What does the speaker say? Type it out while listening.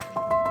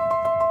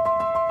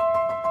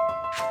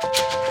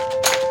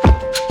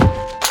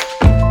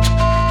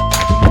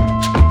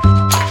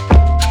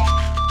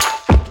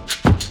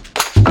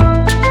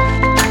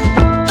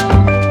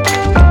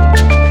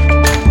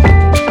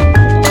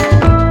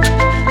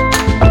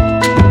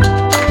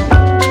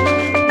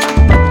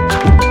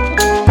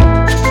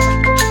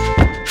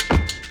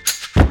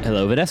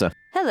Vanessa.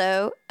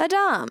 Hello,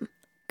 Adam.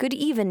 Good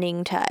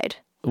evening, Tide.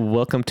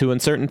 Welcome to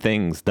Uncertain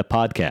Things, the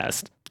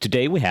podcast.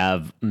 Today we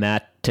have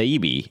Matt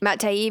Taibbi.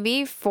 Matt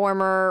Taibbi,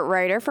 former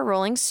writer for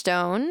Rolling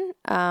Stone,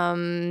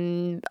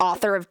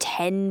 author of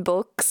 10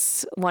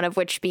 books, one of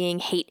which being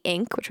Hate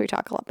Inc., which we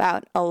talk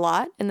about a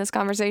lot in this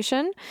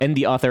conversation. And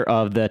the author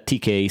of the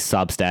TK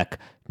Substack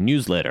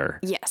newsletter.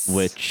 Yes.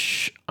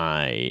 Which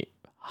I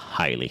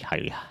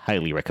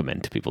highly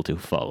recommend to people to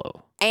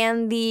follow.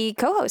 And the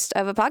co-host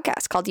of a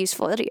podcast called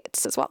Useful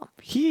Idiots as well.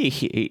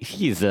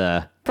 He's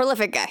a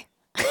prolific guy.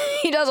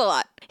 He does a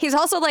lot. He's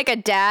also like a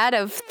dad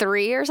of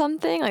 3 or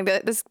something. Like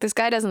this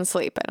guy doesn't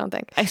sleep, I don't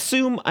think. I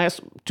assume,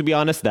 to be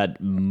honest, that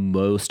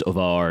most of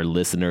our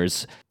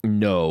listeners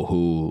know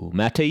who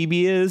Matt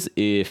Taibbi is.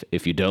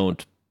 If you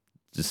don't,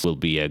 this will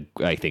be,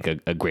 I think,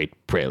 a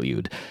great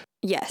prelude.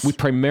 Yes. We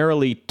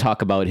primarily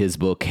talk about his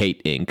book,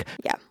 Hate Inc.,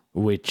 Yeah.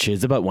 which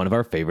is about one of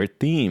our favorite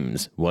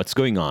themes. What's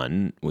going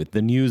on with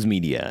the news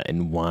media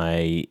and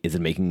why is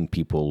it making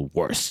people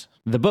worse?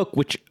 The book,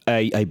 which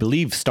I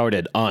believe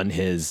started on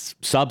his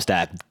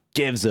Substack,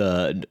 gives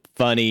a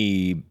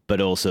funny but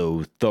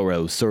also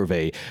thorough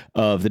survey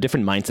of the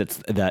different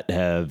mindsets that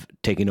have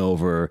taken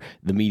over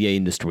the media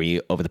industry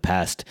over the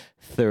past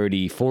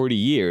 30, 40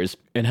 years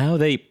and how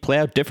they play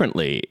out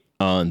differently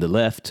on the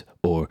left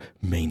or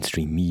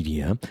mainstream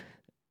media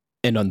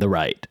and on the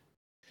right.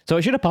 So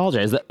I should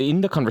apologize that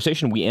in the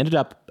conversation, we ended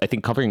up, I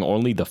think, covering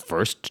only the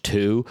first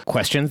 2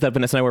 questions that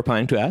Vanessa and I were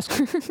planning to ask.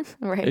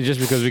 Right. It's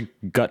just because we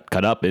got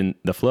caught up in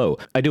the flow.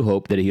 I do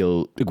hope that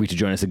he'll agree to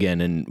join us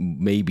again, and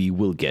maybe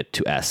we'll get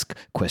to ask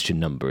question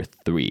number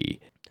 3.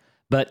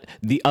 But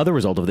the other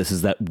result of this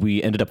is that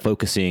we ended up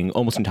focusing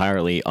almost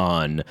entirely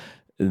on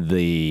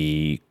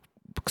the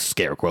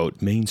scare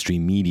quote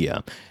mainstream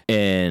media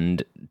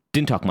and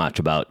didn't talk much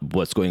about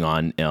what's going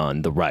on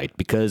the right,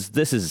 because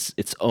this is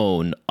its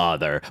own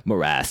other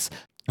morass.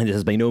 And this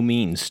is by no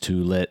means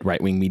to let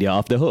right-wing media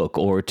off the hook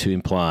or to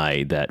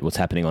imply that what's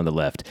happening on the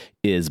left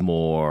is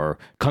more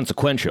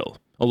consequential.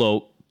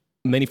 Although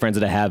many friends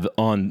that I have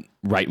on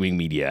right-wing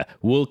media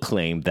will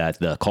claim that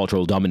the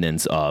cultural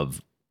dominance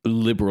of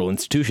liberal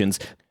institutions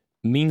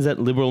means that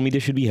liberal media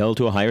should be held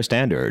to a higher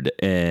standard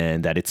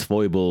and that its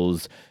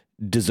foibles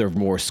deserve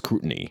more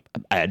scrutiny.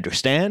 I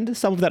understand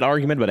some of that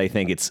argument, but I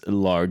think it's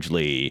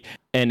largely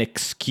an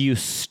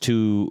excuse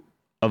to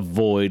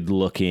avoid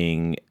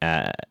looking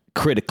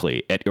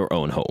critically at your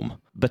own home.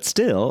 But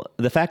still,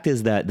 the fact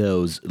is that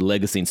those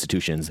legacy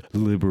institutions,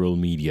 liberal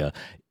media,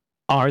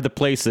 are the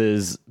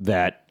places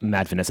that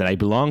Matt, Vanessa, and I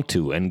belong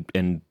to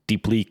and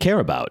deeply care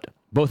about,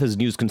 both as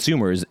news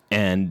consumers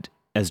and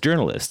as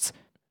journalists.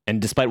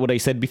 And despite what I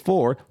said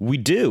before, we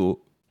do,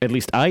 at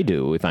least I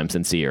do, if I'm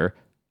sincere,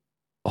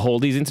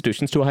 hold these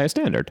institutions to a higher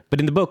standard. But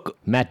in the book,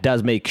 Matt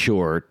does make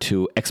sure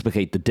to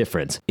explicate the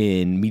difference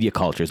in media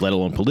cultures, let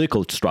alone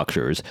political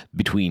structures,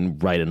 between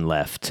right and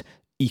left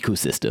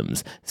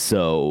ecosystems.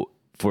 So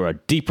for a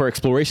deeper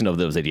exploration of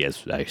those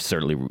ideas, I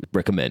certainly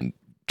recommend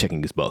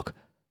checking his book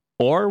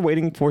or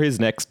waiting for his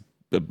next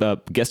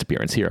guest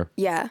appearance here.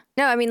 Yeah.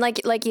 No, I mean,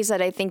 like you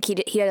said, I think he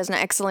does an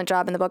excellent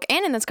job in the book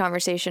and in this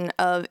conversation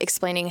of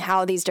explaining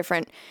how these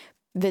different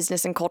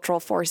business and cultural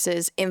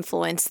forces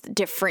influence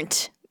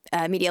different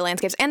media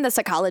landscapes and the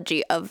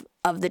psychology of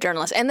the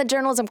journalist and the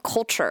journalism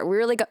culture. We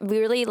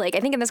really like,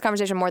 I think in this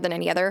conversation more than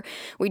any other,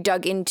 we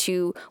dug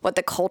into what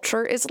the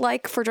culture is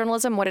like for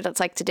journalism, what it's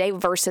like today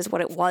versus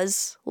what it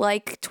was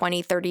like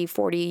 20, 30,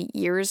 40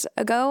 years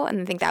ago. And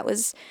I think that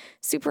was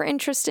super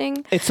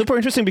interesting. It's super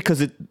interesting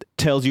because it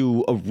tells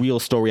you a real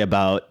story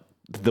about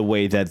the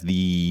way that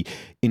the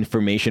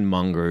information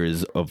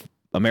mongers of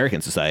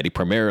American society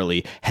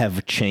primarily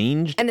have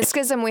changed. And the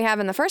schism we have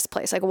in the first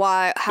place, like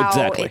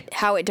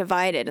how it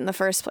divided in the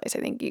first place. I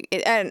think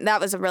and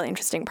that was a really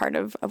interesting part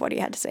of what he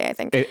had to say, I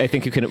think. I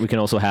think we can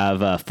also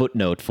have a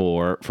footnote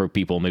for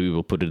people, maybe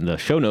we'll put it in the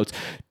show notes,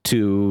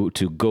 to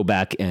go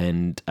back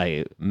and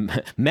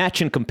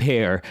match and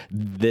compare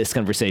this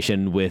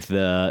conversation with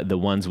the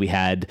ones we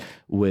had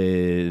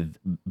with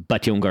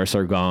Batiungar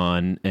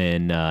Sargon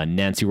and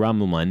Nancy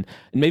Ramelman,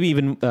 and maybe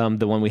even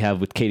the one we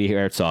have with Katie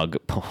Herzog.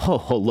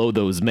 Hello,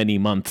 those many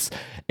months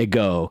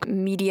ago.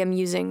 Media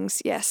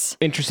musings, yes.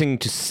 Interesting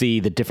to see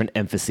the different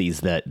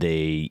emphases that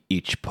they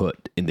each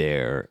put in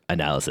their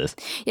analysis.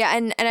 Yeah,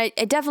 and I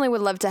definitely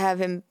would love to have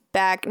him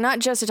back, not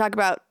just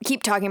to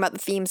keep talking about the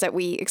themes that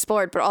we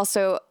explored, but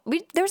also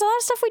there was a lot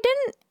of stuff we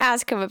didn't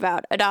ask him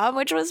about, Adam,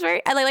 which was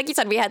very, like you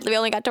said, we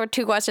only got to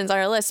 2 questions on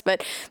our list,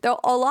 but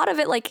a lot of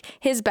it, like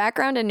his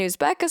background in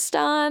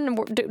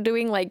Uzbekistan,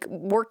 doing like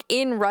work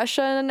in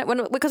Russia,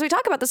 because we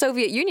talk about the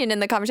Soviet Union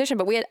in the conversation,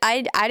 but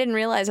I didn't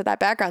realize that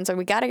background, so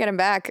we got to get him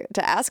back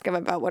to ask him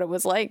about what it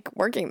was like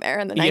working there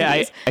in the 90s.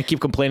 Yeah, I keep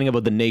complaining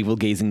about the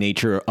navel-gazing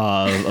nature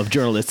of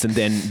journalists, and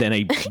then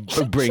I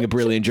bring a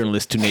brilliant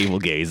journalist to navel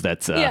gaze.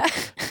 That's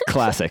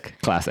classic.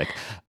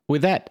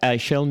 With that, I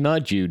shall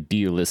nudge you,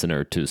 dear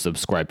listener, to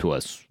subscribe to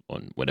us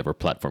on whatever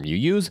platform you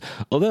use.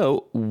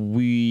 Although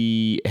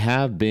we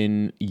have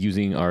been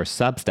using our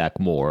Substack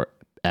more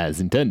as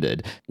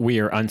intended. We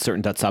are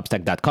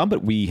uncertain.substack.com,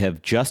 but we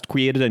have just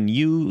created a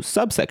new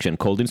subsection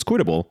called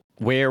Inscrutable,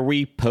 where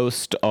we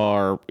post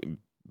our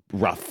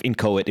rough,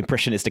 inchoate,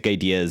 impressionistic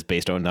ideas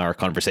based on our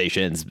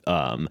conversations,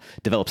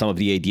 develop some of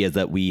the ideas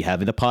that we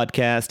have in the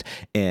podcast,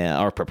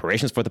 our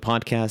preparations for the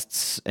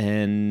podcasts,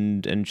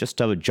 and just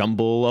a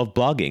jumble of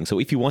blogging. So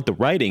if you want the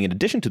writing in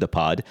addition to the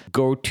pod,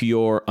 go to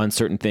your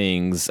Uncertain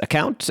Things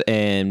account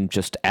and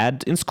just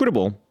add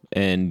Inscrutable,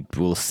 and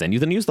we'll send you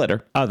the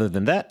newsletter. Other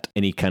than that,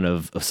 any kind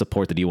of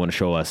support that you want to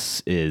show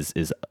us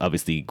is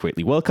obviously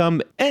greatly welcome.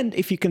 And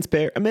if you can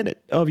spare a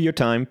minute of your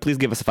time, please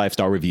give us a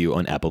 5-star review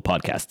on Apple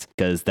Podcasts,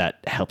 because that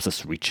helps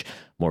us reach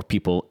more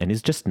people and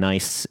is just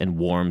nice and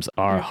warms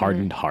our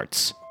hardened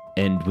hearts.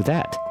 And with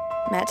that,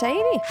 Matt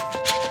Taibbi.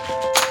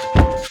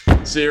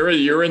 Sarah,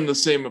 you're in the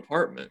same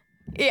apartment.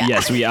 Yeah.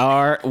 yes, we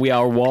are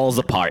walls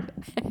apart.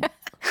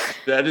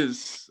 That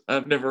is,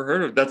 I've never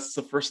heard of. That's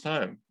the first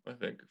time, I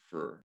think.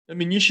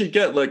 You should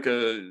get like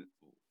a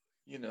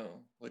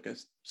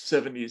 70s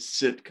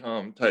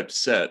sitcom type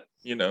set.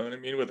 You know what I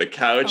mean, with a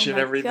couch and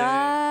everything.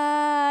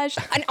 Gosh,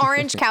 an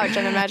orange couch.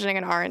 I'm imagining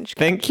an orange couch.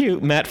 Thank you,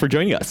 Matt, for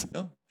joining us.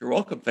 No, you're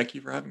welcome. Thank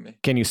you for having me.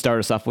 Can you start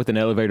us off with an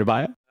elevator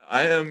bio?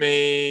 I am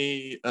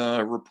a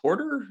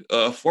reporter,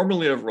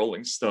 formerly of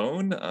Rolling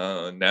Stone,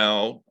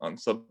 now on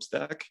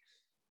Substack.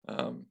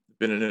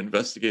 Been an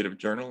investigative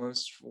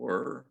journalist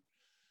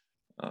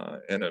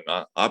and an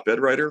op-ed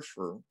writer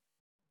for,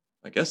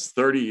 I guess,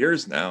 30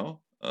 years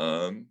now.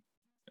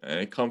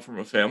 I come from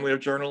a family of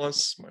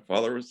journalists. My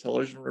father was a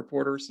television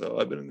reporter, so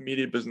I've been in the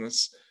media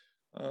business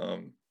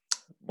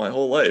my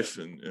whole life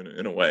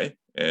in a way.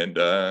 And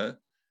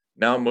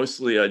now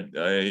mostly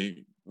I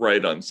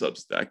write on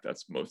Substack.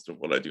 That's most of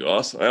what I do.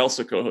 I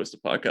also co-host a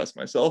podcast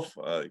myself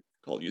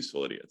called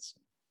Useful Idiots.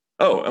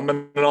 Oh, I'm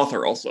an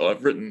author also.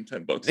 I've written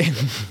 10 books.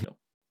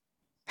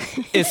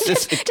 It's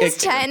just, it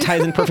 10.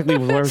 ties in perfectly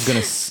with what I was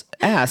going to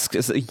ask.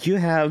 Is that you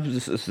have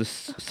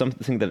this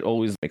something that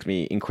always makes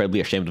me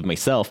incredibly ashamed of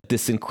myself.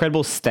 This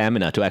incredible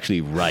stamina to actually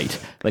write.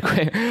 Like,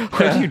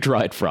 where do you draw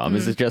it from?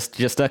 Is it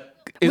just a...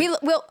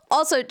 We'll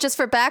also, just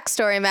for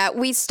backstory, Matt,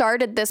 we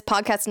started this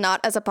podcast not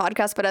as a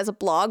podcast, but as a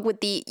blog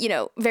with the,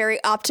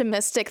 very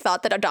optimistic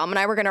thought that Adam and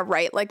I were going to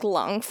write like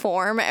long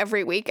form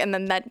every week. And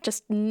then that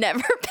just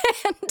never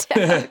panned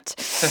out.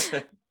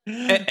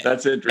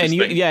 That's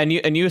interesting.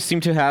 And you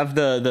seem to have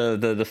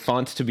the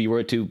font to be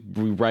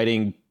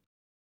writing.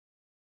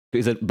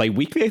 Is it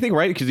bi-weekly, I think,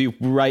 right? Because you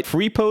write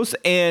free posts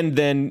and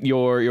then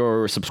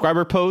your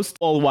subscriber posts,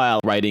 all while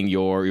writing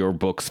your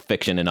books,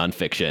 fiction and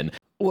nonfiction.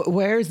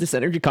 Where is this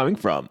energy coming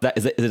from?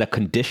 Is it a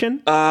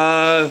condition?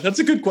 That's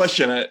a good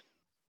question.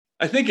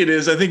 I think it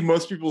is. I think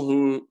most people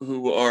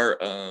who are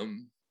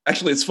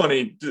actually, it's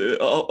funny.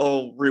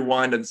 I'll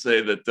rewind and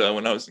say that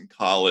when I was in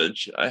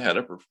college, I had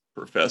a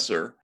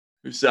professor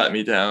who sat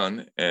me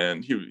down,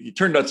 and he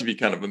turned out to be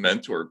kind of a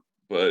mentor.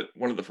 But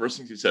one of the first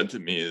things he said to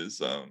me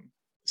is,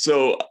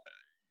 so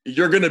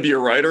you're going to be a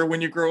writer when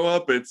you grow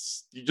up. You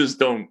just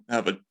don't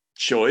have a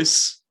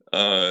choice.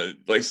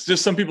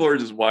 Just some people are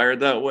just wired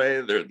that way.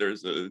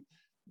 There's a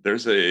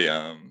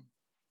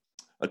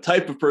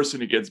type of person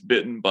who gets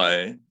bitten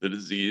by the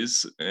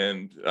disease,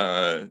 and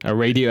a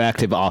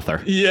radioactive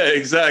author. Yeah,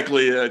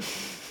 exactly. And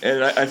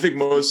I think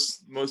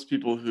most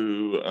people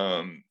who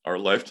are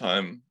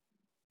lifetime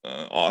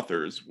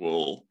authors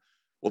will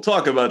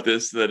talk about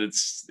this, that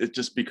it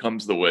just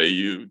becomes the way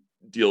you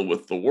deal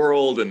with the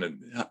world,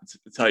 and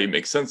it's how you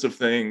make sense of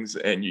things,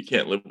 and you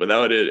can't live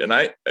without it. And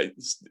I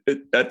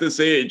at this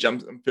age,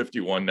 I'm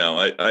 51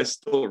 now, I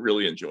still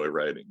really enjoy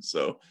writing.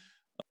 So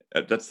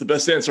that's the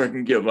best answer I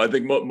can give. I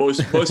think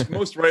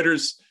most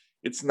writers,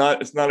 it's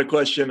not a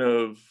question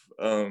of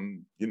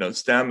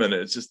stamina.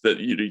 It's just that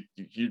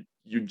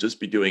you'd just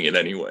be doing it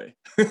anyway,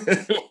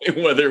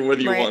 whether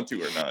you Right. want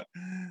to or not.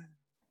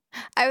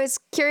 I was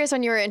curious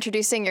when you were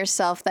introducing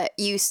yourself that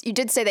you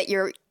did say that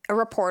you're a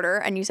reporter,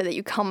 and you said that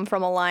you come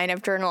from a line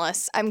of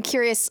journalists. I'm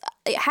curious,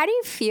 how do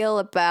you feel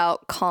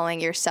about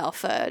calling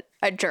yourself a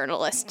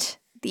journalist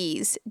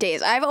these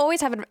days? I've always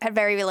had a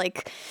very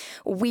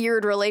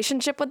weird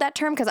relationship with that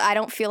term, because I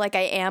don't feel like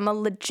I am a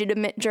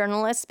legitimate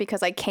journalist,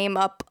 because I came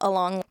up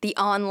along the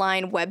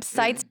online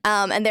websites,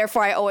 and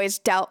therefore I always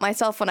doubt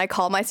myself when I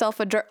call myself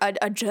a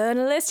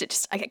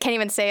journalist. I can't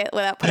even say it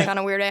without putting on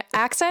a weird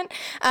accent.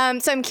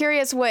 So I'm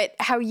curious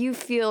how you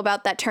feel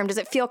about that term. Does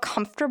it feel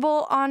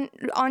comfortable on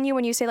you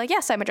when you say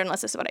yes, I'm a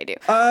journalist, this is what I do?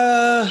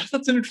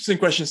 That's an interesting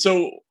question.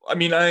 So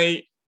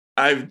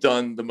I've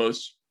done the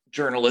most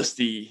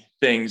journalisty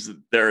things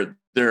that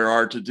there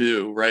are to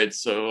do, right?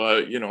 So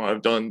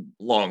I've done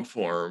long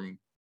form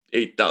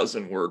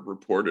 8,000 word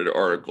reported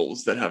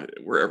articles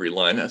where every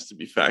line has to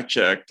be fact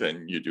checked,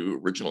 and you do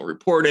original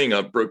reporting.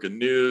 I've broken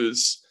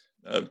news,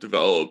 I've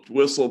developed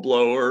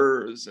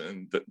whistleblowers,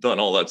 and done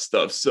all that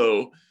stuff.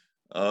 So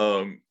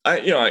I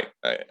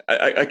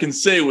can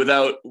say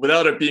without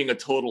it being a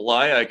total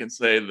lie, I can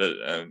say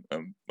that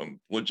I'm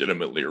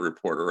legitimately a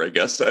reporter, I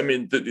guess.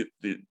 In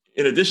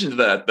addition to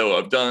that, though,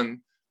 I've done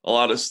a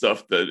lot of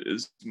stuff that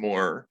is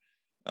more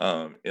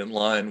in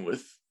line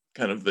with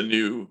kind of the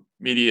new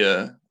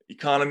media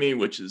economy,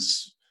 which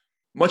is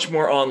much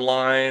more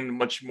online,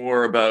 much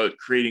more about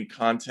creating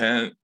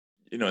content,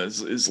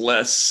 is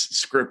less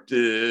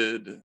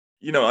scripted.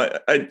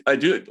 I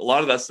do a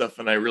lot of that stuff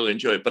and I really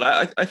enjoy it,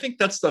 but I think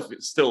that stuff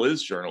still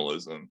is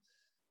journalism.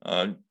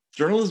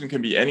 Journalism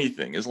can be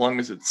anything as long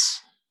as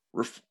it's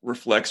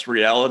reflects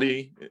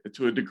reality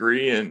to a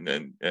degree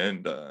and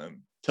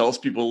tells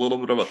people a little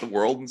bit about the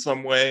world in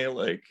some way.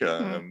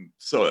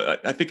 So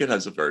I think it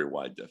has a very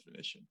wide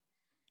definition.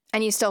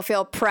 And you still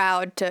feel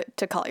proud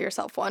to call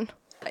yourself one,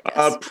 I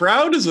guess.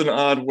 Proud is an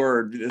odd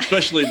word,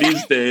 especially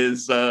these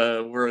days,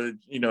 where I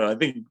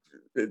think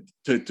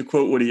to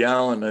quote Woody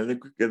Allen, I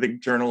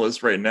think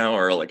journalists right now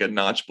are like a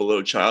notch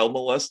below child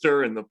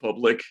molester in the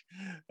public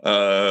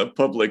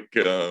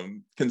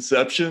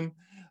conception.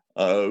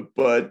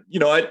 But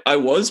I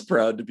was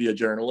proud to be a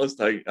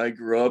journalist. I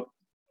grew up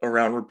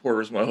around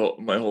reporters my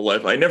whole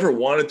life. I never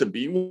wanted to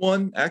be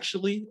one,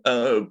 actually,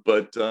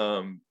 but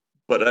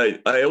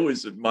I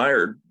always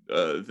admired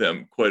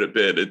them quite a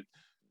bit. It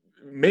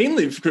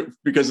mainly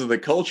because of the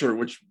culture,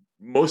 which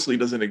mostly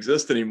doesn't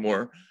exist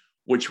anymore,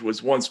 which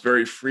was once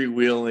very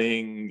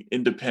freewheeling,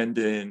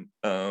 independent,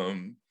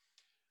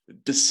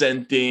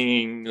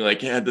 dissenting,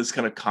 like had this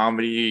kind of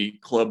comedy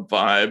club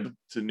vibe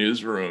to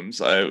newsrooms.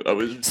 So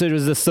it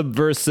was a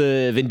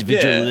subversive,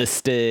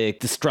 individualistic,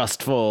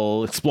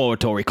 distrustful,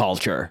 exploratory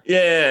culture.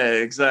 Yeah,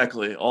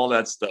 exactly. All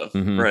that stuff.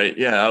 Mm-hmm. Right.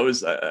 Yeah.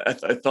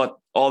 I thought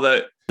all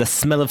that. The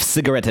smell of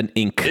cigarette and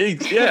ink.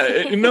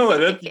 Yeah.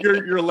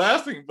 You're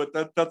laughing, but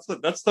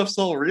that stuff's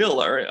all real.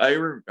 I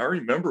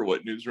remember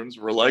what newsrooms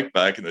were like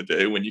back in the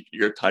day when you could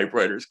hear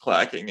typewriters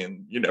clacking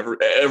and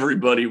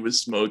everybody was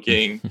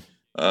smoking.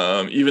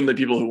 Even the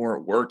people who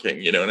weren't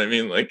working, you know what I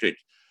mean?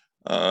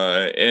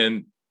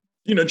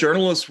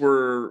 Journalists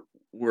were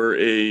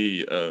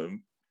a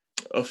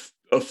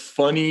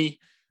funny,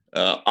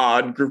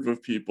 odd group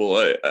of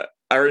people.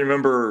 I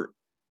remember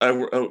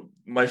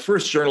my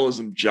first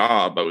journalism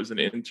job. I was an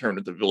intern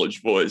at the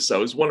Village Voice. I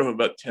was one of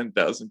about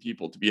 10,000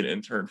 people to be an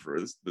intern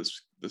for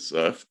this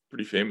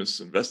pretty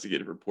famous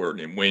investigative reporter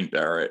named Wayne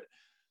Barrett.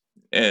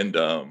 And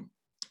on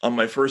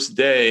my first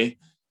day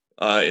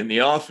in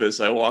the office,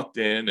 I walked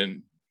in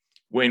and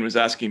Wayne was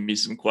asking me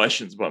some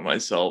questions about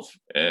myself.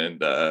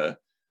 And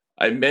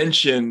I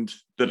mentioned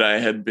that I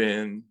had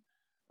been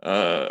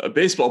a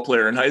baseball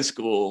player in high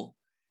school.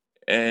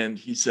 And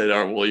he said,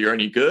 "Oh, well, you're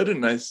any good?"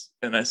 And I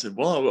said,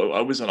 "Well,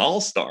 I was an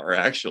all-star,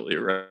 actually,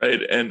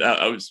 right?" And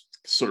I was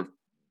sort of,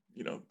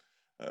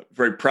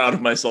 very proud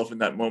of myself in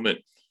that moment.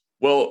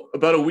 Well,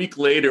 about a week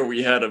later,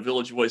 we had a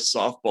Village Voice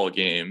softball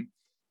game,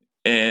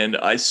 and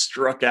I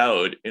struck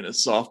out in a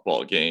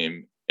softball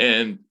game.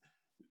 And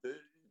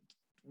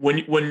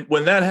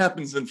when that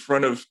happens in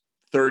front of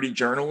 30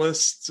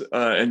 journalists,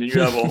 and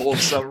you have a whole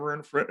summer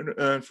in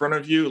front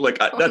of you,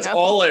 that's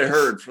all I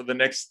heard for the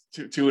next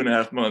two and a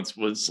half months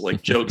was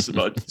like jokes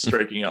about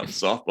striking out in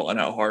softball and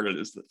how hard it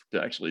is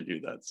to actually do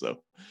that.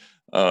 So,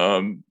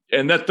 and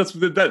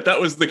that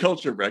was the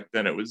culture back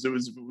then. It was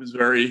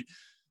very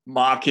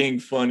mocking,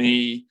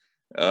 funny,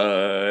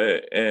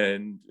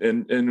 and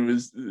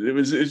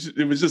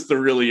it was just a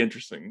really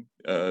interesting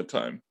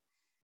time.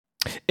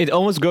 It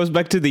almost goes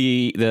back to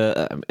a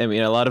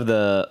lot of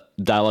the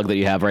dialogue that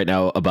you have right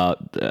now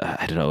about,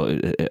 I don't know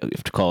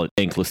if to call it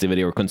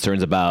inclusivity or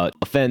concerns about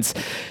offense,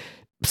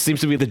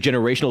 seems to be the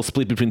generational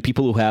split between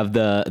people who have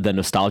the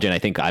nostalgia, and I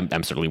think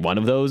I'm certainly one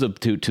of those,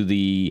 to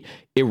the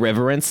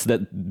irreverence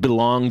that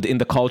belonged in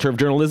the culture of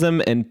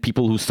journalism, and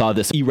people who saw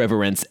this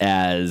irreverence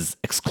as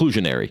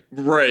exclusionary.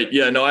 Right.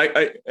 Yeah. No.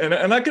 I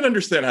can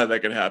understand how that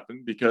could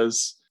happen,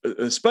 because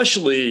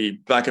especially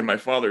back in my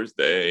father's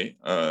day,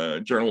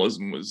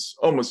 journalism was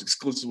almost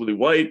exclusively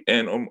white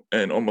and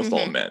almost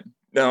all men.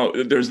 Now,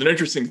 there's an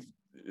interesting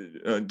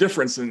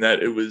difference in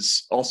that it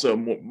was also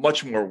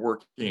much more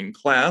working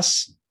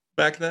class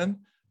back then.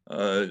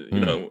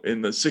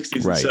 In the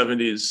 60s and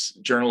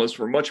 70s, journalists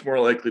were much more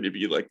likely to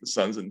be like the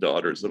sons and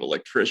daughters of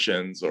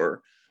electricians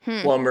or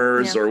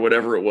plumbers or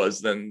whatever it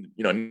was. Then,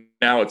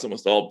 now it's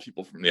almost all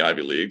people from the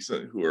Ivy Leagues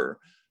who are,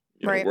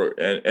 but for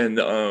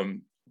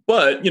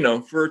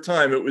a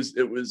time it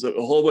was a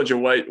whole bunch of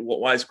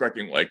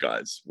wisecracking white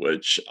guys,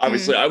 which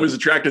obviously I was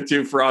attracted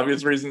to for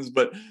obvious reasons,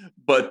 but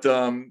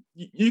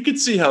you could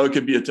see how it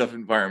could be a tough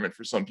environment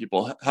for some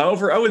people.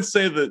 However, I would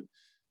say that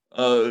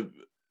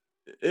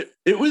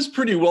it was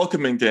pretty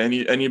welcoming to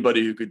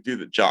anybody who could do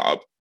the job.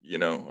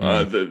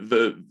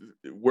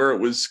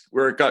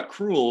 Where it got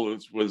cruel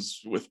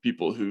was with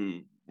people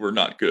who were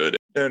not good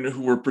and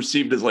who were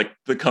perceived as like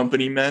the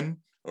company men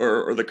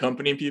or the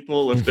company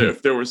people.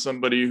 If there was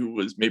somebody who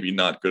was maybe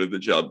not good at the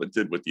job but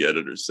did what the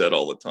editors said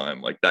all the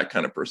time, like that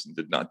kind of person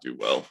did not do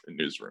well in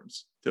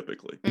newsrooms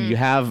typically. You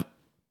have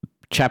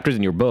chapters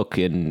in your book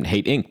in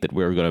Hate Inc. that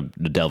we're going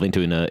to delve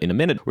into in a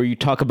minute, where you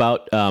talk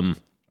about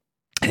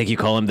I think you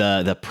call them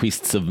the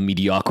priests of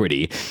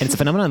mediocrity. And it's a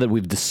phenomenon that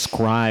we've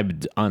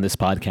described on this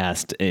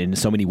podcast in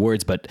so many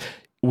words, but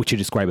which you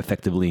describe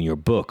effectively in your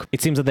book.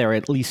 It seems that there are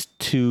at least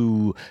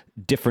two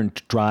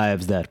different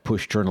drives that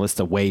push journalists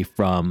away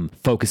from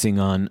focusing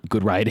on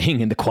good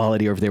writing and the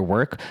quality of their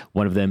work.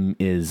 One of them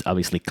is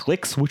obviously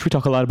clicks, which we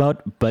talk a lot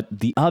about, but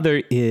the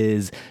other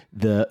is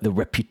the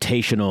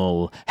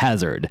reputational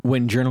hazard.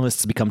 When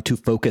journalists become too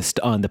focused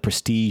on the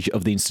prestige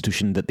of the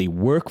institution that they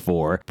work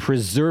for,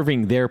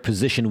 preserving their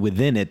position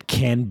within it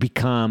can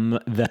become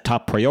the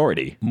top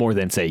priority more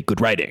than, say, good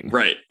writing.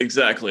 Right,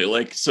 exactly.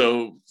 Like,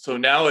 so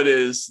now it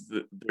is,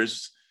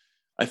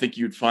 I think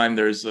you'd find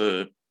there's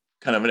a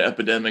kind of an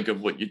epidemic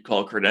of what you'd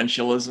call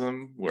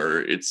credentialism,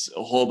 where it's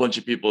a whole bunch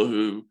of people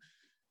who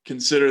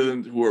consider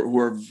them, who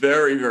are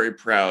very, very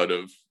proud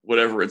of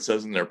whatever it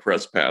says in their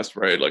press pass,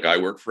 right? Like, I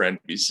work for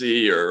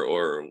NBC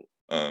or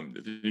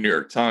the New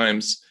York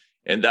Times,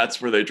 and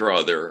that's where they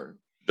draw their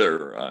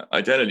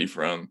identity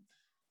from.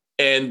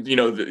 And,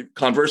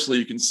 conversely,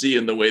 you can see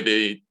in the way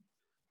they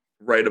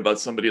write about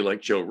somebody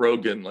like Joe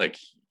Rogan, like,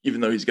 even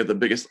though he's got the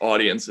biggest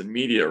audience in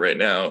media right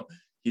now,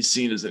 he's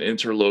seen as an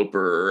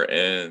interloper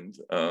and,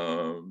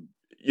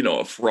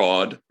 a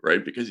fraud,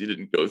 right? Because he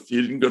didn't go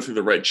through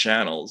the right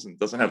channels and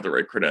doesn't have the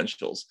right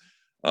credentials.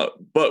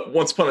 But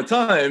once upon a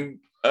time,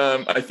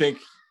 I think,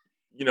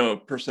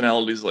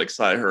 personalities like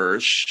Cy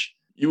Hirsch,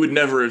 you would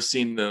never have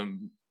seen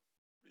them,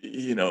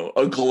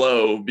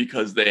 aglow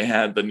because they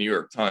had the New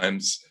York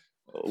Times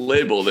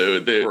label.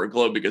 They were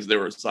aglow because they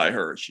were Cy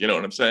Hirsch. You know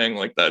what I'm saying?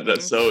 Like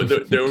that. So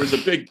there was a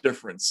big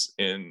difference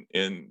in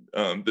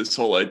this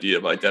whole idea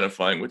of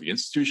identifying with the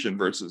institution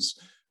versus,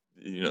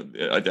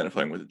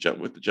 identifying with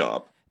the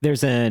job.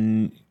 There's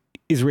an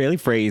Israeli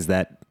phrase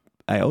that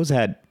I always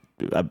had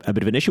a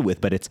bit of an issue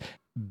with, but it's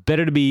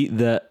better to be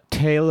the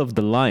tail of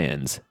the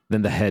lions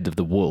than the head of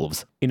the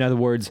wolves. In other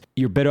words,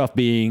 you're better off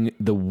being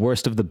the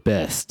worst of the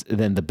best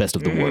than the best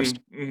of the worst.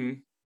 Mm-hmm.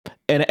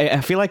 And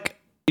I feel like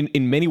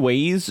in many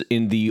ways,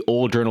 in the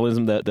old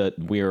journalism that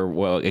we're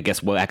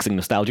waxing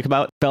nostalgic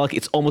about, I felt like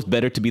it's almost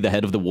better to be the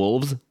head of the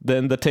wolves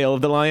than the tail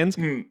of the lions.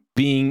 Mm.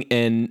 Being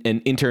an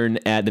intern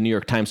at the New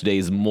York Times today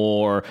is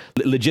more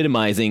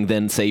legitimizing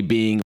than, say,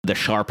 being the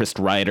sharpest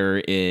writer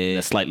in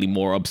a slightly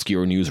more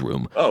obscure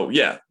newsroom. Oh,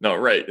 yeah. No,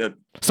 right.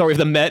 Sorry if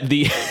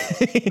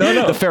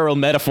the feral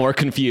metaphor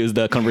confused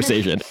the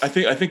conversation. I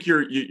think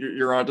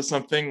you're onto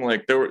something.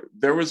 Like,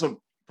 there was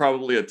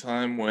probably a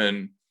time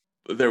when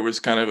there was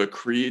kind of a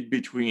creed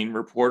between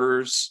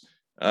reporters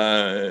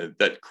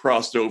that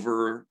crossed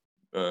over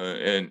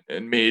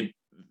and made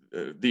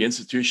the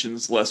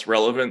institutions less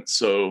relevant.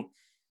 So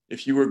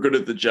if you were good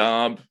at the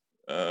job,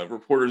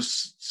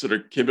 reporters sort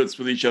of kibitzed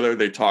with each other.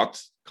 They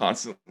talked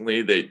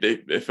constantly.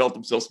 They felt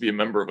themselves to be a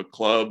member of a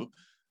club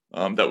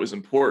that was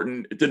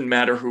important. It didn't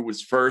matter who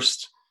was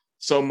first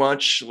so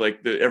much.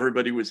 Like,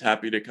 everybody was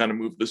happy to kind of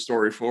move the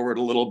story forward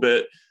a little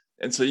bit.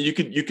 And so you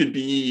could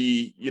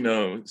be,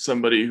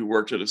 somebody who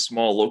worked at a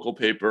small local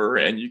paper,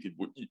 and you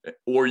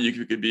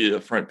could be a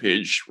front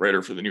page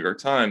writer for the New York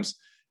Times,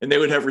 and they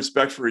would have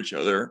respect for each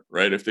other,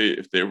 right? If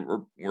they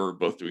were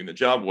both doing the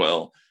job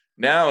well.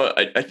 Now,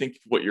 I think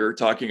what you're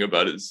talking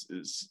about is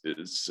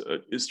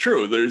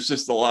true. There's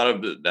just a lot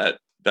of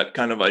that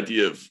kind of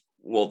idea of,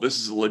 well, this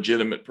is a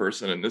legitimate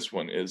person and this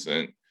one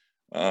isn't.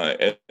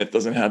 It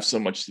doesn't have so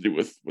much to do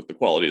with the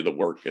quality of the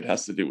work. It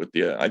has to do with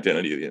the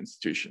identity of the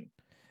institution.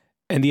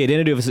 And the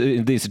identity of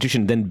the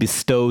institution then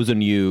bestows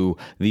on you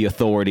the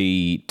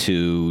authority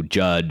to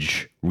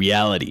judge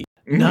reality,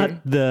 not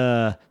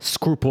the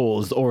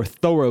scruples or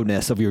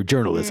thoroughness of your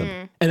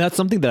journalism. And that's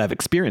something that I've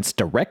experienced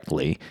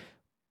directly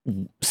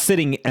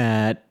sitting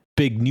at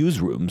big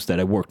newsrooms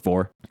that I worked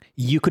for.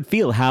 You could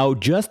feel how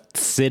just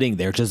sitting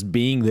there, just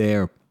being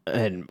there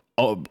and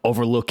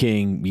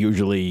overlooking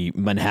usually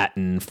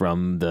Manhattan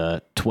from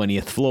the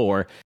 20th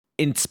floor,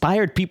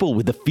 inspired people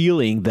with the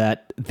feeling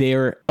that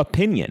their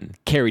opinion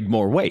carried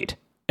more weight.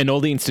 And all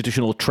the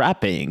institutional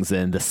trappings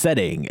and the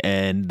setting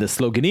and the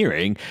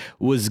sloganeering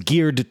was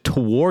geared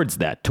towards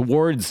that,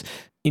 towards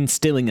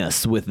instilling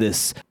us with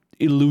this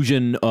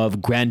illusion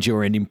of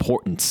grandeur and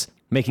importance,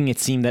 making it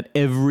seem that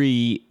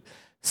every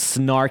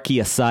snarky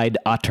aside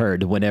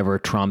uttered whenever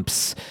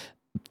Trump's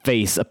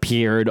face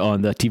appeared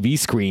on the TV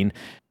screen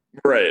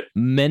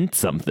meant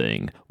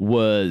something,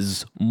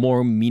 was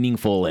more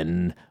meaningful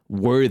and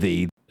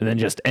worthy than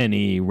just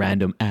any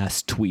random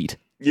ass tweet.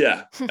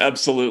 Yeah,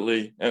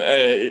 absolutely. And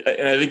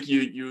I think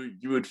you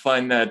would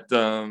find that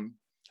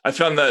I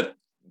found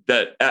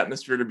that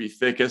atmosphere to be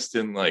thickest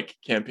in like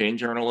campaign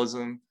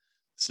journalism.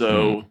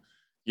 So,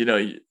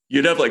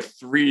 you'd have like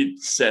 3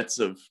 sets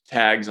of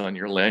tags on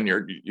your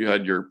lanyard. You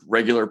had your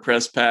regular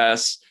press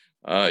pass,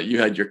 you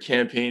had your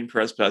campaign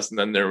press pass, and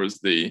then there was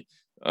the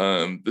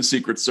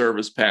Secret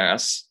Service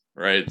pass,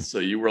 right? So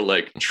you were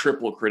like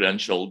triple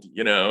credentialed,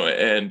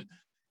 and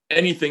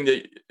anything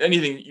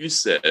you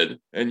said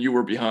and you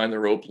were behind the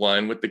rope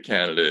line with the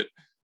candidate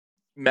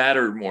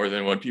mattered more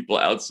than what people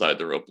outside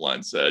the rope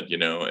line said,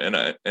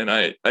 and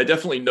I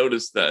definitely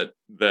noticed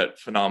that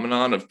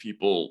phenomenon of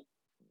people,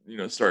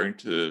 starting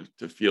to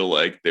feel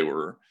like they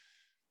were,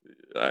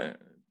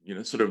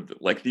 sort of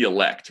like the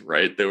elect,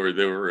 right? They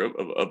were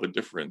of a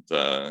different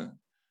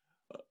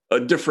a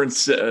different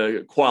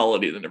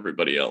quality than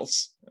everybody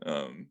else,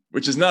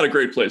 which is not a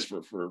great place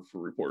for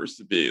reporters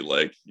to be.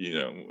 Like,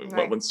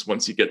 Right.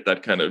 once you get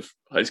that kind of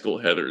high school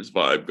Heathers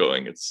vibe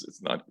going, it's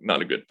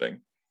not a good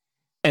thing.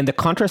 And the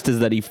contrast is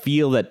that you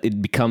feel that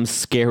it becomes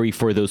scary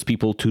for those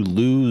people to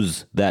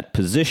lose that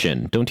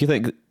position, don't you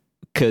think?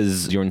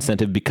 Because your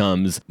incentive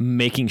becomes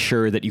making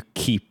sure that you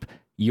keep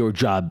your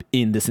job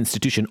in this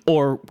institution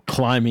or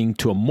climbing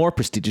to a more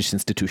prestigious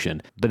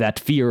institution. But that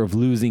fear of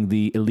losing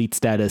the elite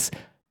status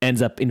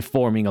ends up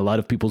informing a lot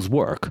of people's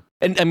work.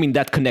 And I mean,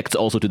 that connects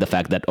also to the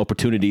fact that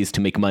opportunities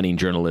to make money in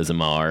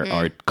journalism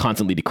are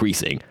constantly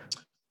decreasing.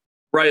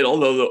 Right.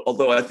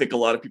 Although I think a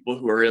lot of people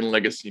who are in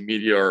legacy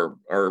media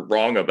are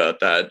wrong about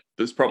that.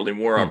 There's probably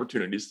more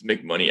opportunities to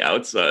make money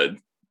outside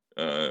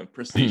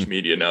prestige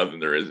media now than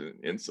there is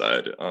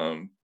inside.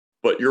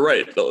 But you're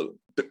right.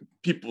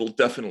 People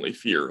definitely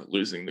fear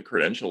losing the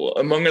credential,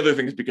 among other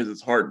things, because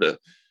it's hard to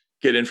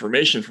get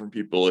information from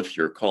people if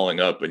you're calling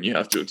up and you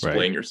have to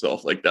explain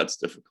yourself. Like, that's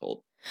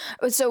difficult.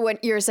 So when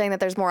you're saying that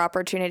there's more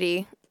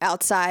opportunity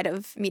outside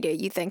of media,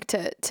 you think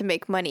to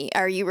make money,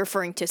 are you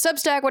referring to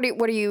Substack?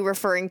 What are you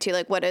referring to?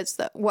 Like,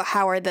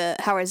 how are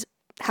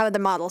the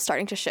models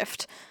starting to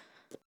shift?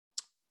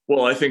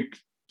 Well, I think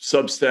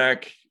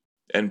Substack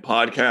and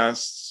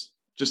podcasts,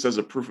 just as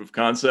a proof of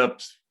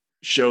concept,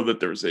 show that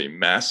there's a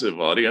massive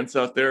audience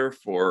out there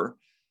for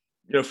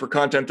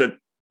content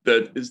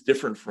that is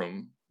different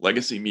from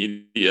legacy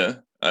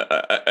media.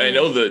 I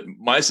know that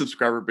my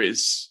subscriber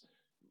base,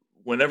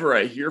 whenever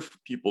I hear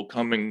people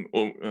coming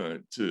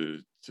to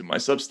my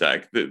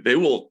Substack, they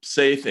will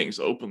say things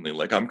openly,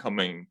 like, I'm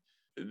coming.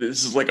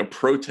 This is like a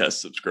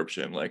protest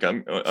subscription. Like,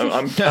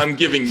 I'm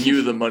giving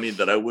you the money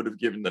that I would have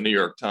given the New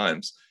York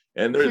Times.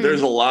 And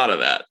there's a lot of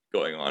that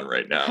going on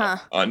right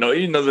now.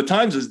 No, the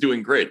Times is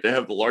doing great. They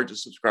have the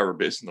largest subscriber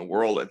base in the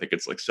world. I think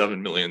it's like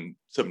 7+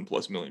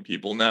 million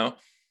people now.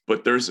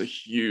 But there's a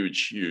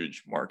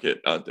huge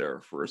market out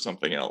there for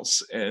something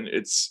else, and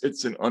it's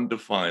an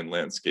undefined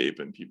landscape,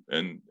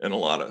 and a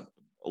lot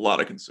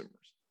of consumers.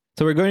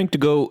 So we're going to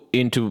go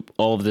into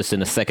all of this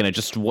in a second.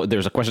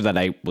 There's a question that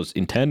I was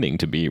intending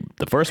to be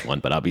the first one,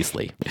 but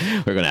obviously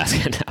we're going to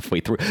ask it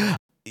halfway through.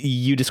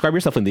 You describe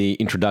yourself in the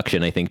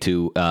introduction, I think,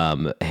 to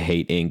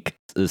Hate Inc.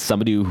 as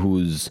somebody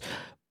who's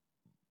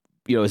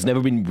has never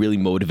been really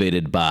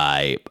motivated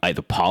by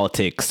either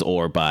politics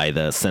or by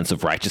the sense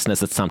of righteousness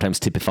that sometimes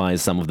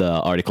typifies some of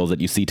the articles that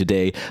you see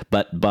today,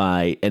 but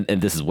by, and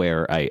this is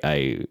where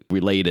I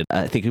related,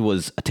 I think it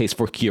was a taste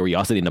for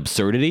curiosity and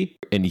absurdity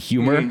and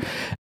humor.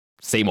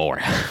 Say more.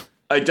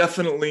 I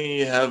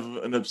definitely have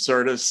an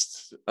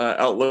absurdist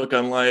outlook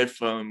on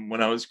life.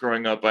 When I was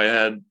growing up,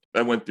 I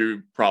went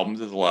through problems,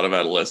 as a lot of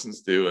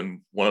adolescents do,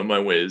 and one of my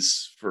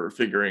ways for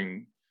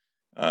figuring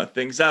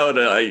things out,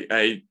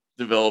 I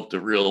developed a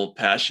real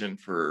passion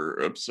for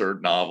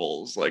absurd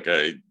novels. Like,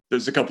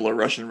 there's a couple of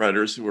Russian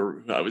writers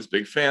who I was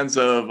big fans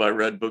of. I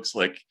read books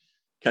like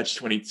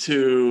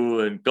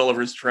Catch-22 and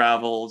Gulliver's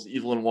Travels,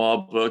 Evelyn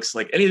Waugh books,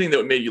 like anything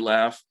that made you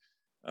laugh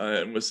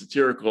and was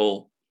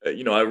satirical.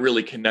 I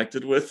really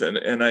connected with, and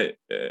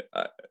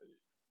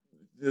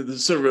the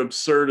sort of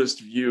absurdist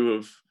view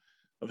of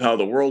how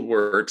the world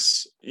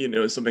works,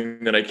 is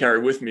something that I carry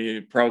with me,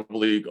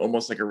 probably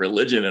almost like a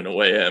religion in a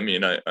way. I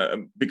mean,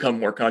 I've become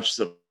more conscious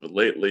of it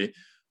lately.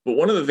 But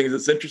one of the things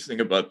that's interesting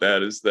about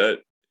that is that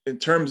in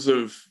terms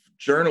of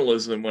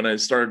journalism, when I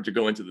started to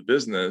go into the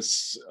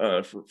business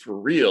for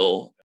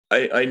real,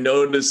 I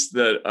noticed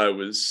that I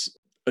was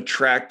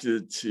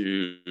attracted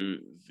to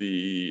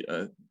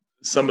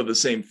some of the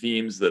same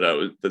themes that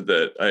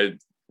I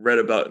read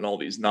about in all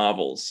these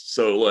novels.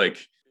 So,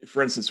 like,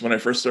 for instance, when I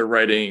first started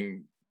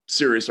writing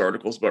serious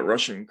articles about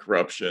Russian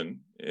corruption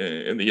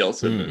in the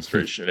Yeltsin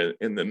administration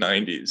in the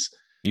 90s.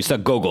 You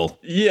said Gogol.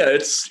 Yeah,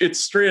 it's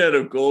straight out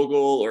of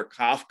Gogol or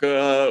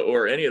Kafka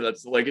or any of that.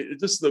 It's like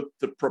just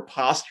the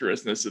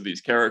preposterousness of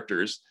these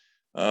characters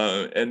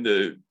and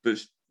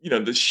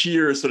the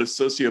sheer sort of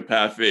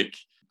sociopathic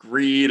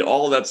greed,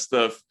 all of that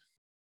stuff.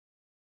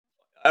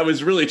 I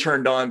was really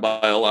turned on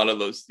by a lot of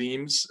those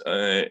themes,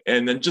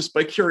 and then just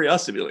by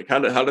curiosity, like how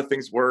do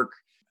things work?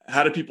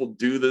 How do people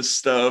do this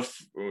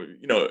stuff?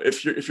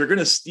 If you're going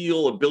to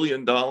steal $1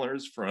 billion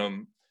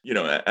from,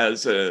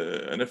 as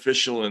an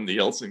official in the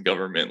Yeltsin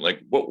government,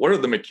 like what are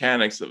the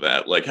mechanics of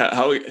that? Like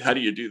how do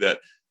you do that?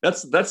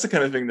 That's the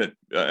kind of thing that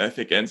I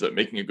think ends up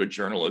making a good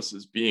journalist,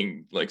 is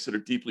being like sort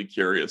of deeply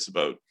curious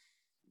about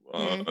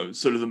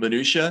sort of the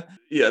minutia.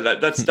 Yeah,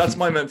 that's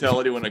my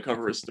mentality when I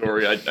cover a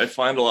story. I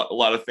find a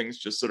lot of things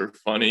just sort of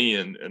funny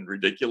and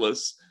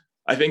ridiculous.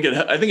 I think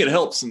it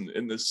helps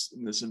in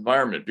this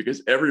environment,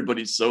 because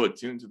everybody's so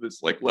attuned to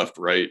this like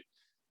left-right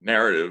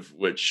narrative,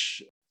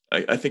 which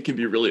I think can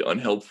be really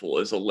unhelpful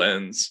as a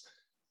lens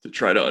to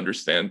try to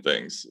understand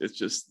things. It's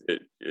just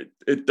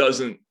it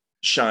doesn't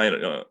shine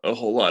a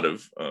whole lot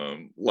of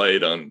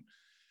light on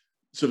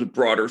sort of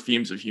broader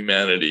themes of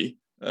humanity.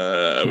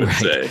 I would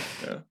say.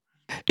 Yeah.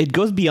 It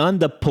goes beyond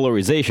the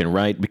polarization,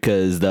 right?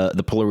 Because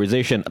the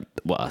polarization,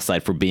 well,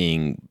 aside from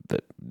being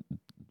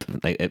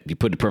like, you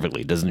put it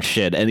perfectly. It doesn't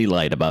shed any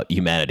light about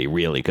humanity,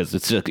 really, because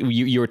it's just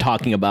you're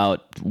talking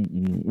about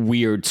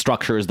weird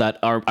structures that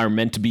are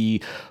meant to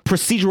be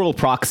procedural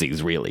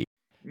proxies, really.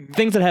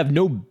 Things that have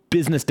no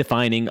business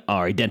defining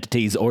our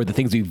identities or the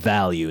things we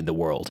value in the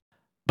world.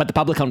 But the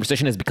public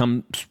conversation has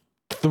become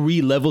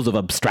 3 levels of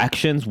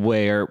abstractions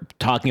where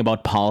talking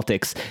about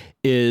politics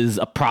is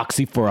a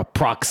proxy for a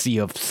proxy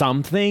of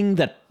something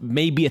that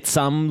maybe at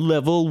some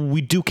level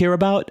we do care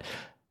about.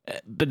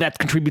 But that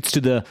contributes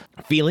to the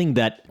feeling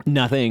that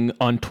nothing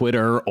on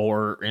Twitter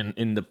or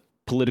in the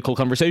political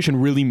conversation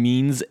really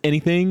means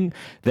anything,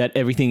 that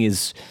everything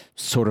is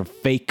sort of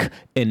fake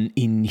and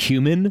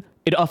inhuman.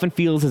 It often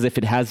feels as if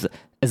it has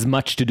as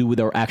much to do with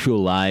our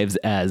actual lives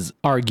as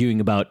arguing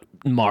about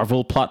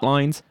Marvel plot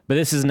lines. But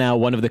this is now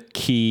one of the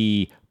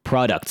key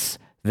products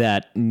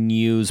that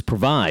news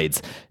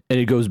provides, and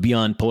it goes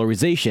beyond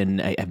polarization.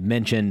 I've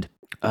mentioned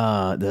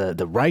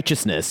the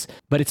righteousness,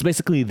 but it's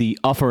basically the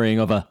offering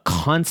of a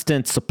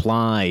constant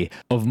supply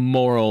of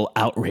moral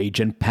outrage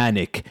and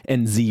panic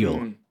and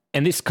zeal.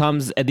 And this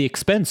comes at the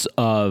expense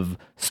of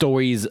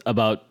stories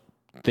about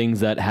things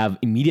that have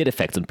immediate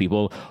effects on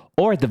people,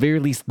 or at the very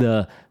least,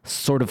 the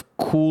sort of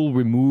cool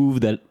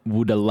remove that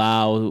would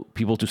allow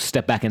people to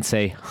step back and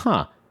say,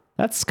 huh,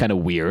 that's kind of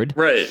weird.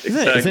 Right,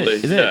 exactly.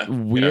 Isn't it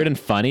weird and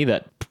funny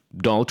that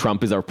Donald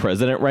Trump is our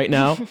president right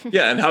now?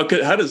 Yeah, and how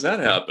does that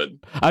happen?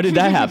 How did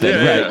that happen?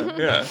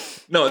 Yeah.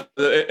 No,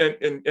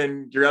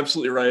 and you're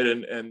absolutely right.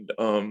 And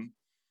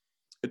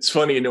it's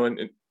funny,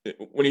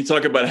 when you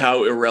talk about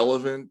how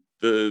irrelevant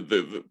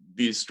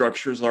these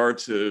structures are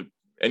to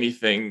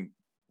anything,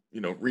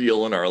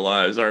 real in our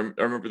lives. I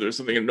remember there's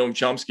something that Noam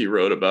Chomsky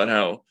wrote about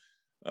how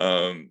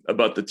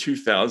about the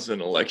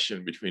 2000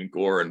 election between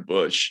Gore and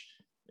Bush.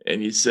 And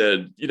he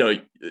said,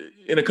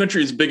 in a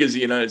country as big as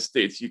the United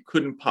States, you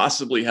couldn't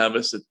possibly have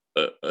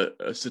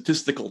a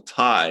statistical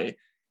tie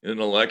in an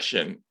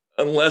election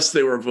unless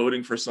they were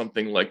voting for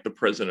something like the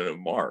president of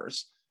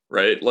Mars,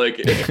 right? Like,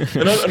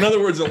 in other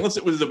words, unless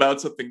it was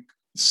about something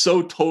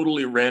so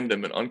totally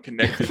random and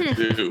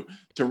unconnected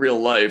to real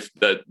life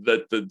that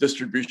the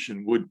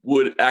distribution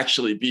would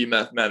actually be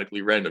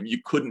mathematically random, you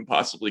couldn't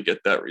possibly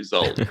get that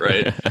result,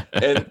 right?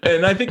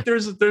 and I think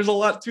there's a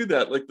lot to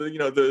that. Like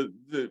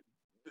the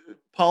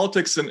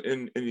politics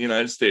in the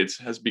United States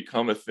has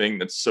become a thing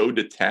that's so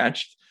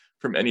detached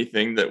from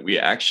anything that we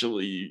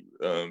actually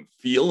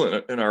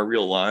feel in our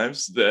real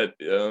lives that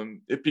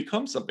it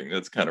becomes something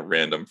that's kind of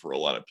random for a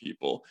lot of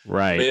people,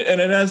 right? And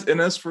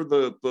as for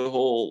the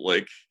whole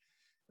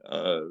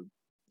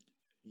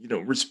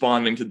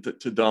responding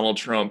to Donald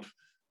Trump,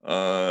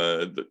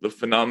 the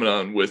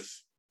phenomenon with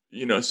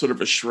sort of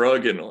a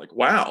shrug and like,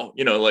 wow,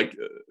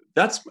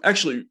 that's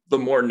actually the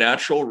more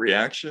natural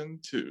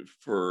reaction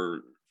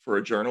for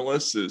a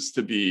journalist is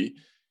to be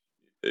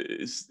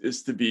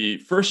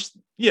first,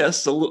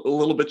 yes, a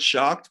little bit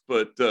shocked,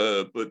 but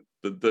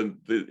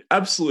the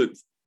absolute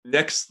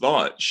next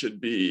thought should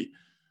be,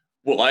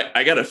 well,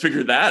 I got to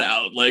figure that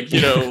out.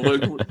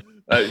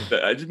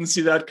 I didn't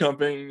see that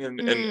coming,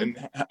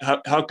 and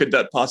how could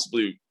that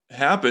possibly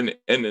happen?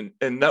 And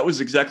that was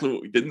exactly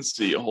what we didn't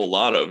see a whole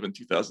lot of in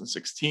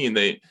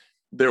 2016.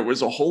 There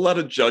was a whole lot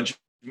of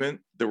judgment.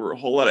 There were a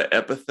whole lot of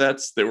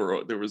epithets. There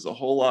was a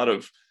whole lot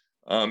of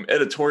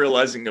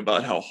editorializing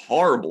about how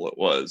horrible it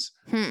was,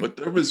 but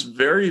there was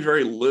very,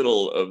 very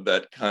little of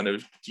that kind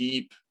of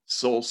deep,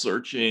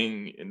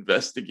 soul-searching,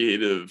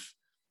 investigative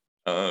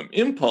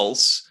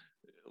impulse.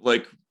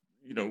 Like,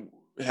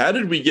 how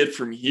did we get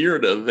from here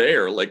to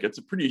there? Like, it's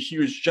a pretty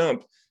huge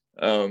jump,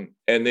 and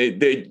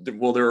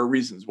there are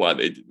reasons why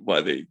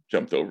they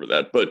jumped over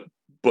that, but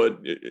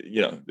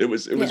it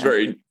was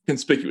very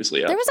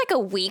conspicuously out. There was like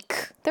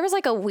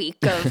a week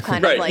of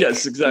kind right, of like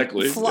yes,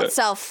 exactly.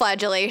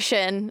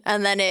 self-flagellation,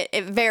 and then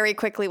it very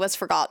quickly was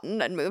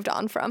forgotten and moved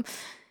on from.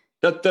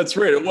 That's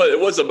right. It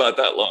was about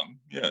that long.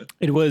 Yeah.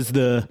 It was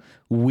the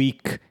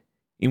week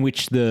in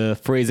which the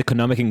phrase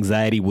economic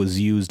anxiety was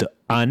used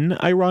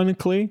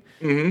unironically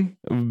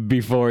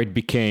before it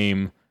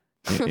became,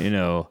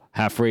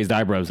 half-raised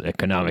eyebrows,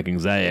 economic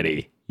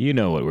anxiety. You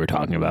know what we're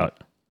talking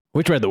about.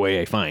 Which, by the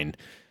way, I find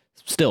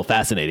still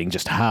fascinating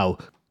just how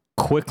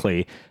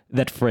quickly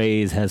that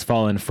phrase has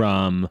fallen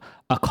from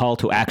a call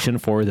to action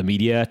for the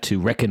media to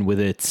reckon with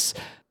its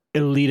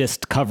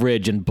elitist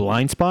coverage and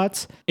blind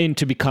spots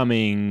into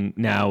becoming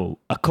now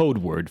a code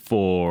word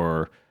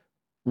for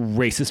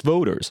racist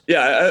voters. Yeah,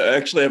 I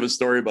actually have a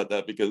story about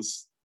that,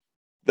 because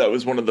that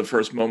was one of the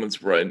first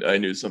moments where I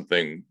knew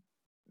something.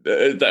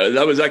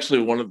 That was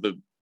actually one of the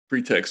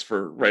pretexts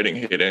for writing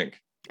Hate Inc.,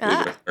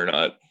 believe it or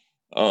not.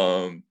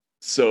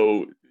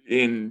 So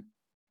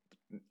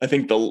I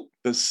think the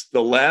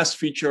last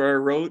feature I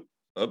wrote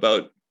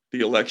about the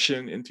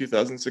election in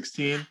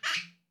 2016.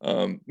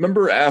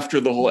 Remember after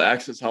the whole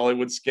Access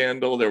Hollywood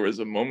scandal, there was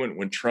a moment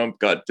when Trump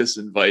got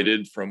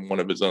disinvited from one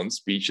of his own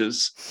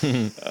speeches.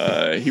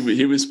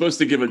 He was supposed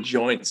to give a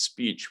joint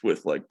speech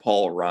with like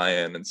Paul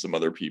Ryan and some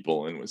other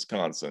people in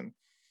Wisconsin,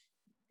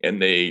 and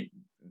they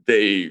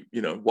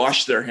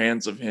washed their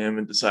hands of him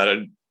and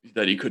decided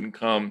that he couldn't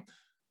come.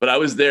 but I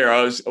was there.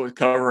 I was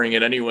covering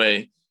it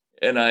anyway,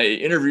 and I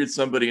interviewed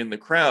somebody in the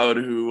crowd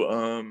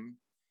who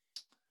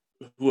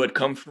had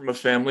come from a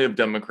family of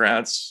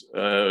Democrats,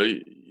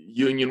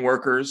 union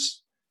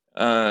workers,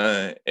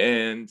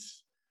 and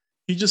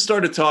he just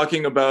started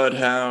talking about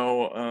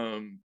how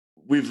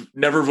we've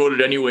never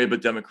voted anyway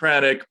but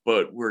Democratic,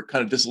 but we're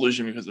kind of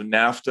disillusioned because of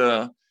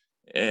NAFTA,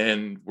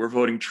 and we're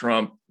voting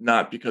Trump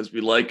not because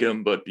we like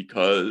him, but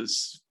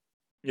because,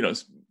 you know,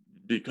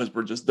 because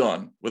we're just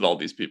done with all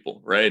these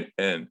people, right?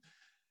 And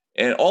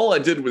all I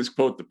did was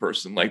quote the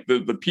person. Like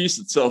the piece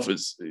itself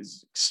is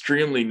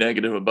extremely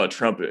negative about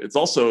Trump. It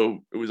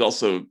was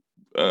also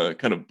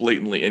kind of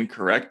blatantly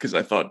incorrect because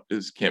I thought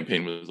his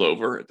campaign was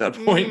over at that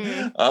point.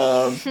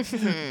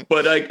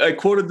 But I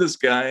quoted this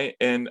guy,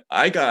 and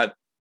I got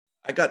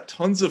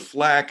tons of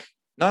flack,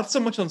 not so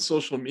much on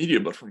social media,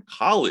 but from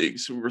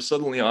colleagues who were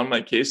suddenly on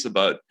my case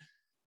about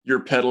you're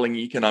peddling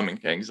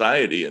economic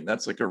anxiety, and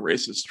that's like a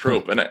racist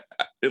trope. And I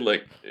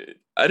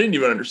didn't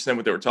even understand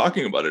what they were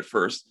talking about at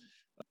first.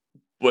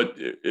 But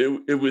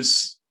it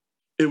was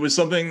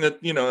something that,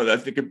 you know, I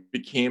think it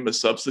became a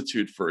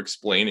substitute for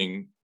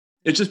explaining.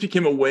 It just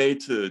became a way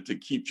to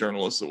keep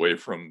journalists away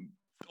from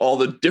all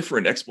the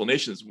different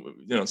explanations,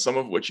 you know, some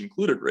of which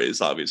included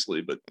race,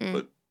 obviously, but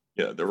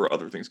yeah, there were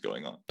other things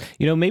going on.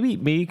 You know, maybe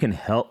you can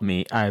help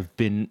me. I've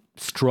been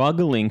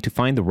struggling to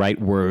find the right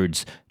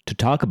words to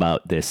talk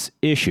about this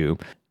issue.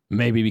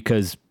 Maybe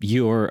because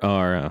you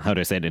are, how do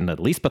I say it in the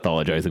least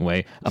pathologizing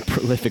way, a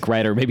prolific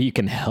writer. Maybe you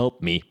can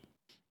help me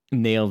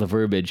nail the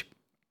verbiage.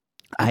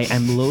 I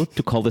am loath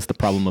to call this the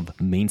problem of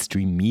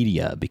mainstream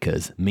media,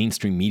 because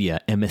mainstream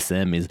media,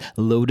 MSM, is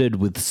loaded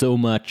with so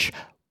much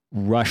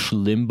Rush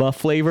Limbaugh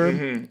flavor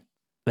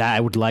that I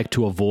would like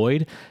to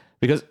avoid,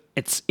 because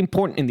it's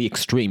important in the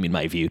extreme, in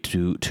my view,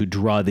 to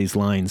draw these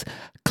lines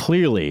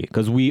clearly,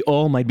 because we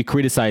all might be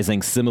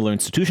criticizing similar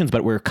institutions,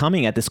 but we're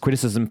coming at this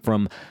criticism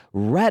from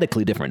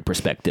radically different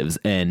perspectives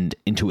and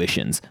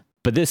intuitions.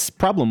 But this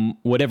problem,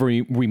 whatever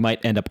we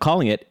might end up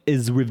calling it,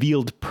 is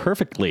revealed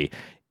perfectly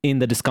in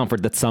the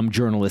discomfort that some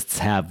journalists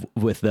have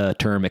with the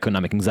term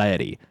economic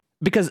anxiety.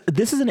 Because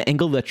this is an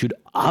angle that should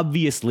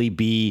obviously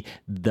be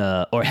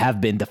or have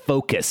been the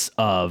focus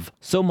of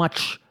so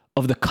much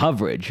of the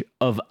coverage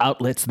of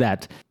outlets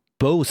that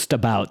boast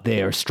about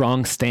their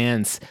strong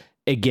stance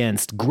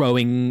against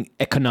growing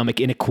economic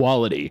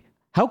inequality.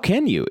 How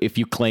can you, if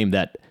you claim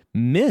that,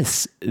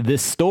 miss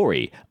this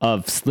story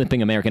of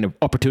slipping American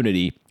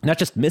opportunity, not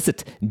just miss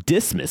it,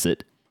 dismiss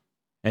it,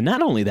 and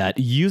not only that,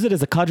 use it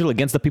as a cudgel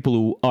against the people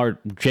who are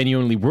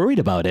genuinely worried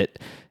about it,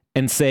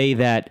 and say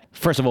that,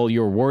 first of all,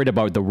 you're worried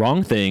about the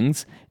wrong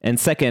things, and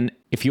second,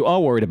 if you are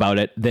worried about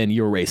it, then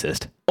you're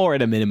racist, or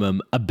at a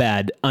minimum, a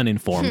bad,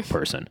 uninformed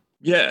person.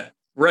 Yeah,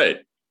 right.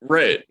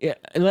 Yeah,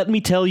 let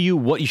me tell you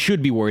what you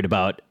should be worried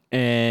about,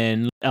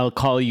 and I'll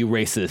call you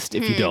racist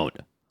if you don't.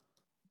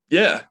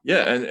 Yeah,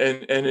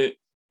 and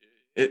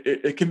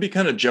it can be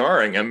kind of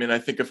jarring. I mean, I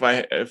think if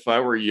I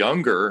were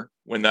younger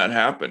when that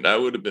happened, I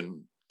would have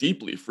been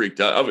deeply freaked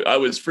out. I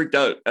was freaked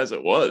out as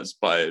it was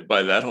by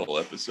that whole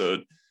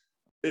episode.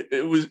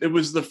 It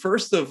was the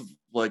first of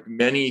like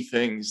many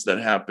things that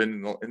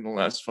happened in the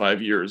last 5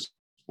 years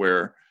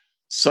where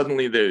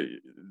suddenly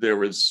there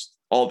was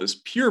all this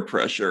peer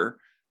pressure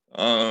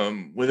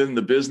within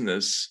the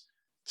business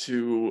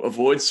to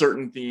avoid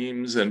certain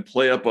themes and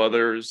play up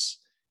others.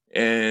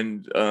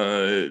 And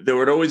there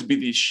would always be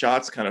these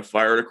shots kind of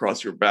fired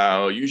across your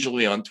bow,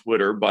 usually on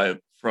Twitter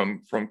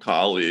from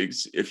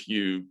colleagues, if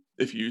you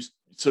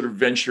sort of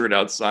ventured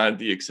outside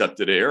the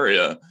accepted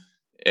area.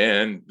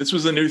 And this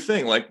was a new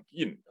thing. Like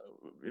you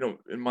know,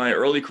 in my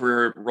early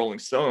career at Rolling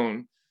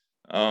Stone,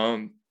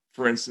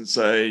 for instance,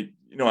 I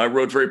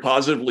wrote very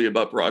positively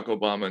about Barack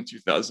Obama in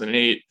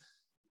 2008.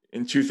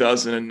 In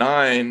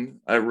 2009,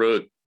 I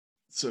wrote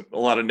a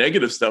lot of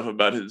negative stuff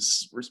about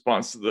his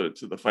response to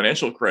the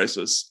financial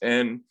crisis,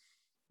 and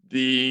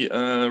the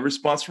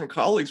response from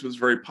colleagues was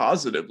very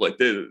positive. Like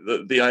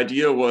the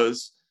idea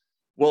was,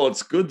 well,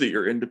 it's good that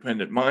you're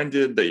independent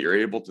minded, that you're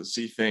able to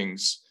see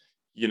things,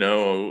 you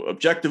know,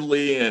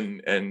 objectively,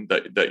 and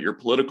that your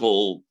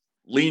political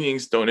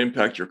leanings don't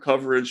impact your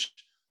coverage.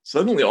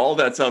 Suddenly, all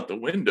that's out the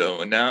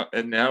window, and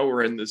now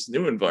we're in this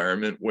new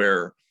environment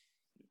where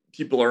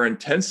people are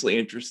intensely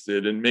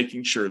interested in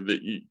making sure that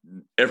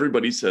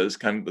everybody says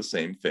kind of the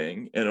same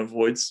thing and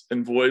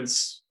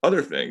avoids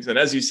other things. And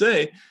as you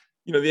say,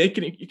 you know, the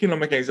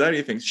economic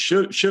anxiety thing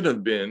should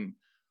have been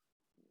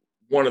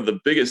one of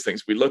the biggest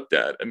things we looked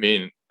at. I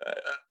mean,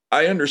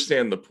 I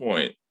understand the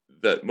point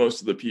that most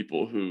of the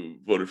people who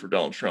voted for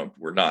Donald Trump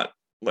were not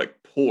like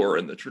poor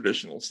in the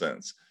traditional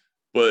sense,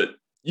 but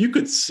you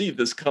could see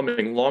this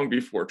coming long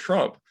before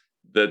Trump,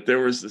 that there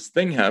was this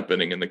thing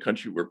happening in the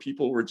country where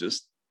people were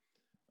just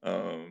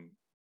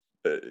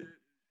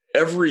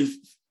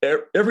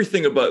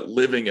everything about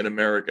living in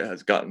America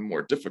has gotten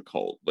more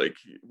difficult. Like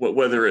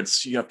whether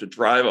it's you have to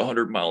drive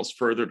 100 miles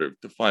further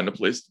to find a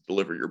place to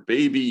deliver your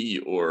baby,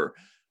 or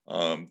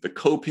the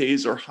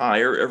co-pays are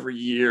higher every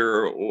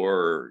year,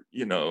 or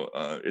you know,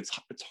 it's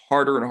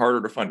harder and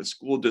harder to find a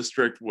school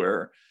district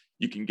where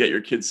you can get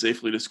your kids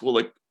safely to school.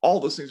 Like all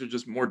those things are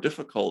just more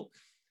difficult,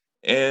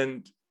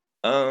 and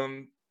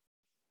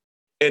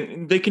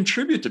they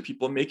contribute to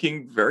people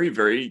making very,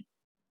 very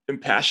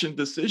impassioned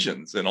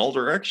decisions in all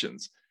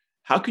directions.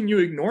 How can you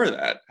ignore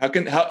that? How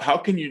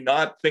can you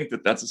not think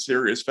that that's a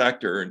serious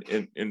factor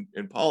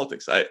in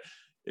politics?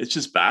 It's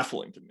just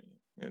baffling to me.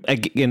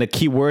 And a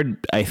key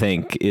word, I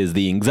think, is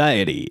the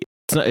anxiety.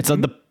 It's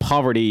not the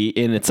poverty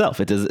in itself.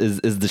 It is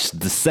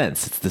the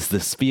sense. It's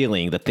this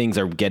feeling that things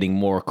are getting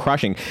more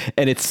crushing.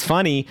 And it's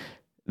funny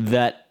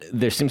that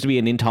there seems to be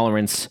an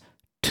intolerance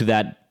to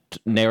that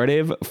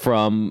narrative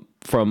from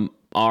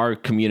our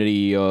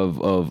community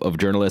of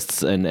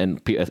journalists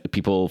and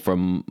people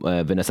from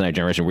Vanessa and I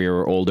generation. We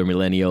are older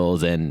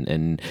millennials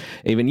and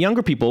even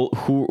younger people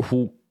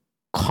who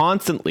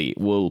constantly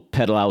will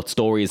peddle out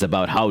stories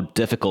about how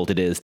difficult it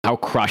is, how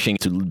crushing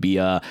to be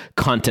a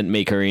content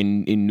maker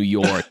in New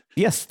York.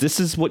 Yes, this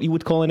is what you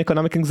would call an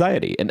economic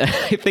anxiety. And I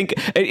think,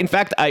 in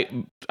fact,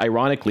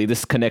 ironically,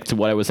 this connects to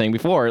what I was saying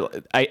before.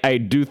 I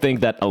do think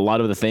that a lot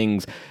of the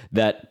things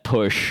that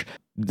push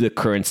the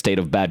current state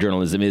of bad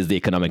journalism is the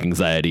economic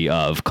anxiety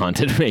of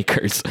content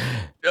makers.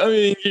 I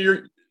mean,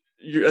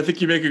 I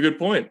think you make a good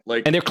point.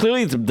 Like, and they're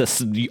clearly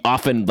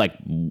often like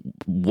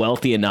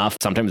wealthy enough,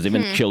 sometimes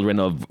even children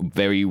of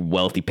very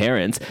wealthy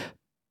parents,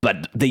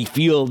 but they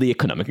feel the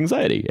economic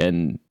anxiety.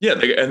 And yeah,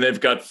 they've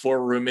got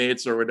 4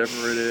 roommates or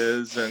whatever it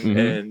is,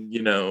 and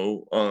you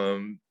know,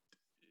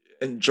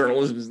 and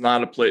journalism is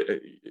not a place.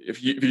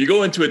 If you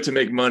go into it to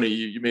make money,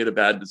 you made a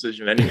bad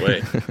decision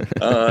anyway.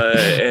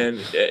 And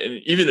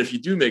even if you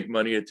do make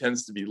money, it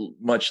tends to be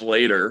much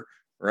later,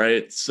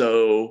 right?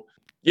 So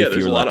yeah,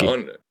 there's a lot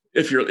of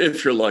if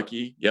you're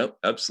lucky, yep,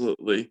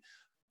 absolutely.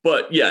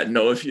 But yeah,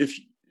 no,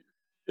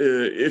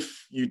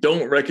 if you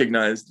don't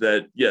recognize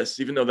that, yes,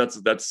 even though that's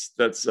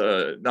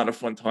not a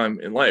fun time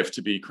in life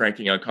to be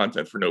cranking out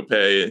content for no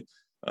pay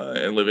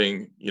and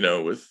living, you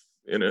know,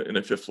 in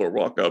a 5th floor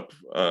walk up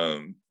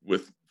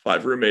with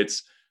 5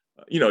 roommates,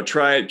 you know,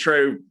 try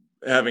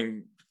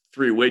having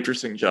 3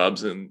 waitressing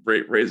jobs and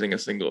raising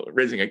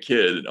a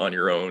kid on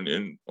your own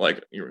in,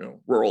 like, you know,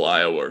 rural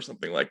Iowa or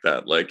something like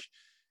that. Like,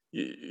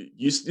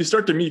 you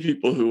start to meet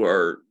people who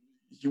are,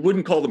 you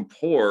wouldn't call them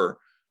poor,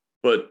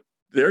 but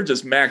they're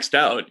just maxed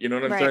out. You know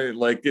what I'm saying?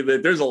 Like,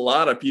 there's a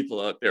lot of people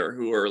out there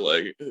who are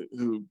like,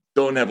 who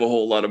don't have a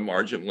whole lot of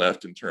margin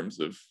left in terms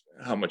of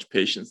how much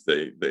patience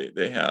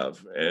they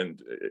have.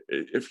 And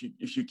if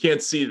you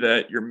can't see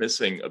that, you're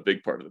missing a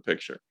big part of the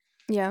picture.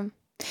 Yeah.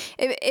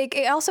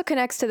 It also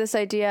connects to this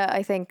idea,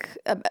 I think,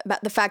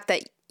 about the fact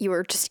that you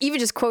were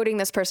just quoting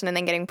this person and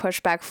then getting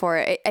pushback for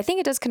it. I think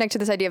it does connect to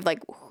this idea of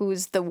like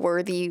who's the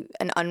worthy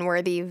and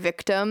unworthy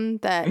victim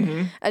that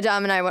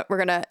Adam and I we're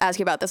going to ask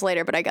you about this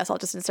later, but I guess I'll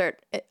just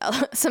insert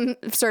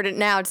it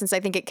now since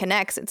I think it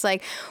connects. It's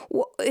like,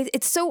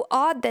 it's so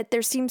odd that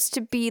there seems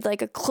to be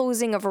like a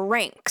closing of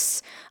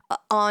ranks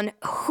on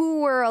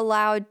who we're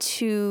allowed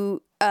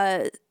to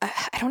I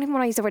don't even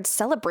want to use the word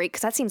celebrate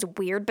because that seems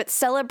weird, but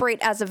celebrate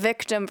as a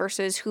victim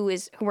versus who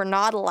are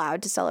not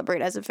allowed to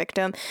celebrate as a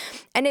victim.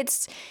 And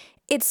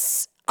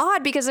it's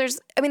odd because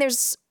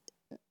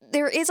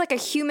there is like a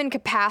human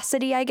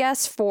capacity, I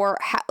guess, for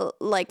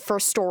for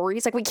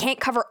stories. Like, we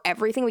can't cover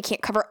everything. We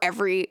can't cover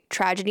every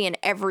tragedy and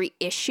every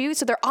issue.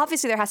 So there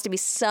has to be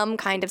some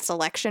kind of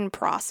selection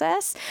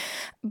process,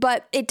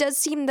 but it does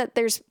seem that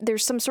there's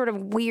some sort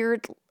of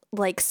weird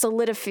like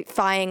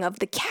solidifying of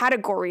the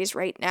categories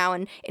right now,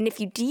 and if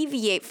you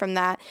deviate from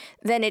that,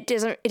 then it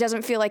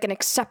doesn't feel like an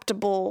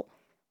acceptable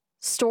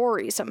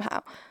story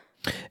somehow.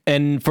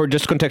 And for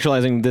just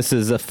contextualizing, this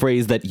is a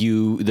phrase that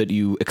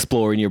you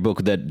explore in your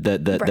book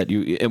that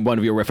you, in one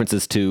of your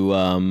references to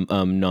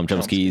Noam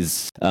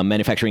Chomsky's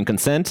Manufacturing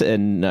Consent,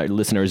 and our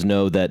listeners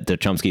know that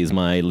Chomsky is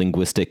my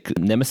linguistic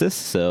nemesis,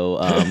 so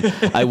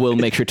I will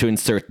make sure to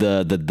insert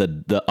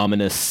the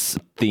ominous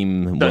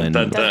theme when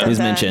he's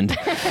mentioned.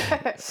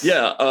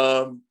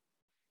 Yeah.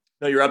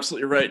 No, you're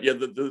absolutely right. Yeah,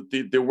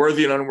 the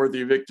worthy and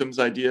unworthy victims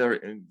idea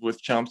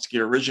with Chomsky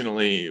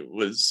originally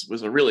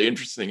was a really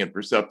interesting and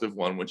perceptive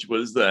one, which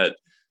was that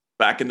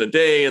back in the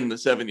day in the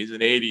 70s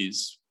and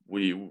 80s,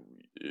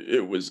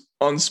 it was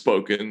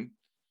unspoken,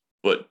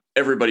 but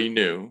everybody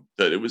knew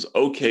that it was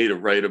okay to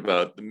write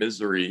about the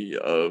misery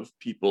of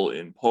people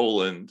in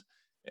Poland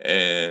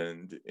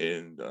and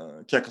in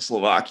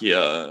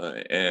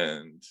Czechoslovakia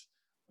and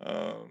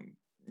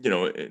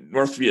in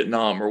North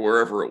Vietnam or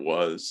wherever it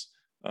was.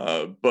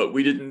 But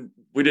we didn't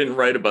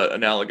write about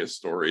analogous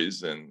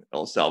stories in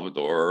El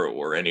Salvador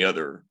or any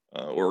other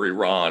or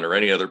Iran or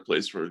any other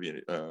place where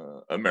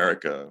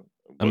American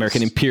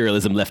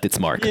imperialism left its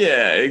mark.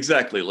 Yeah,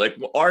 exactly. Like,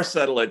 our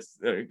satellite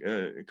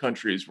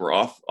countries were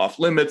off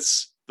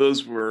limits.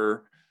 Those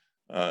were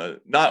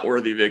not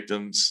worthy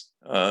victims.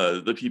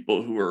 The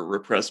people who were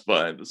repressed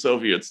by the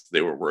Soviets,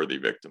 they were worthy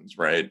victims,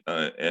 right?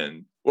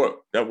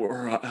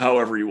 Or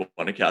however you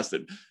want to cast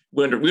it.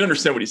 We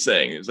understand what he's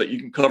saying is that you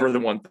can cover the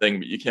one thing,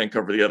 but you can't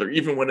cover the other,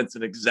 even when it's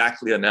an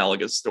exactly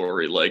analogous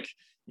story, like,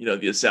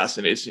 the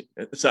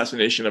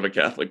assassination of a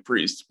Catholic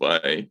priest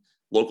by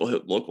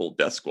local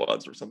death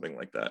squads or something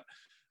like that.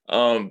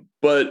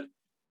 But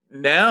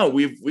now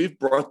we've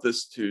brought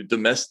this to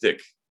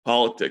domestic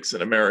politics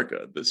in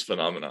America. This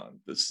phenomenon,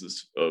 this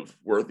is of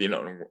worthy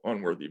and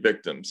unworthy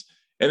victims,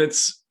 and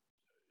it's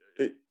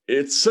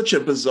such a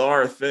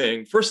bizarre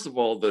thing. First of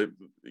all,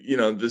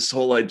 this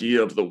whole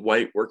idea of the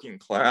white working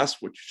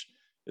class, which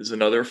is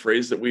another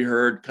phrase that we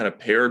heard, kind of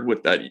paired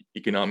with that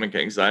economic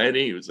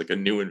anxiety. It was like a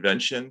new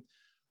invention.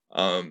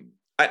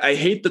 I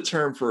hate the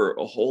term for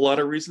a whole lot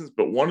of reasons,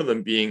 but one of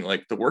them being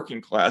like the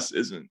working class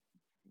isn't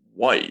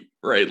white,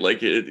 right? Like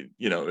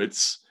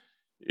it's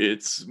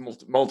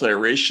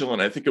multiracial,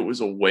 and I think it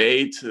was a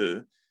way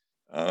to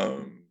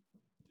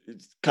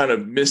kind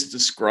of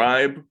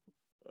misdescribe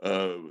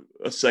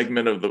a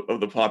segment of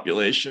the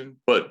population.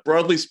 But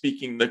broadly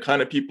speaking, the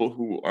kind of people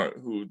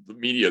who the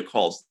media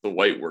calls the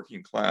white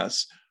working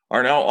class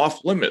are now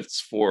off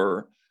limits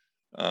for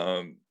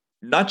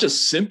not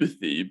just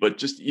sympathy, but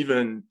just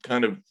even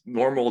kind of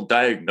normal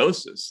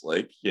diagnosis.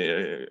 Like,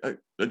 a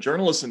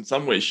journalist in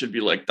some ways should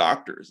be like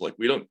doctors. Like,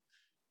 we don't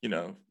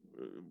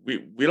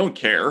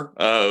care,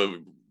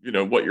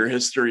 what your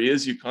history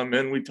is. You come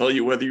in, we tell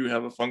you whether you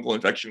have a fungal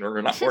infection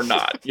or not,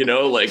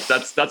 like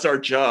that's our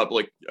job.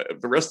 Like,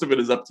 the rest of it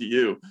is up to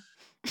you.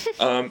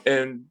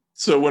 And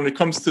so when it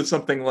comes to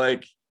something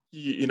like,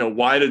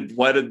 why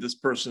did this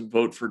person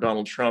vote for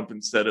Donald Trump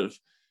instead of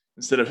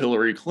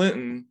Hillary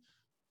Clinton?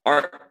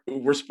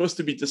 We're supposed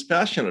to be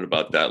dispassionate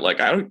about that.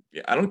 Like, I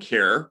don't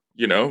care,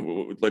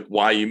 like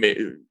why you made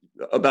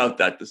about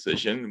that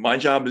decision. My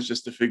job is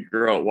just to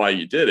figure out why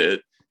you did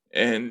it,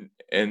 and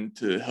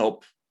to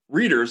help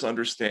readers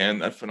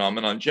understand that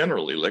phenomenon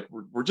generally. Like,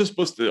 we're just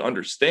supposed to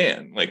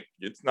understand. Like,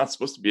 it's not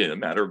supposed to be a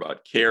matter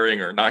about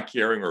caring or not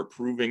caring or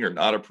approving or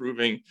not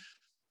approving.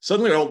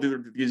 Suddenly,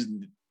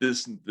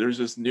 there's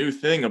this new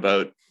thing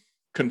about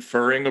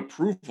conferring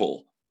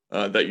approval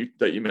that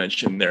you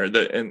mentioned there,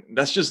 and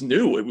that's just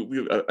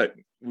new.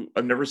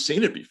 I've never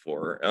seen it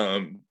before,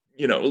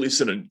 at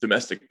least in a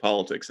domestic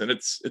politics, and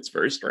it's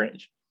very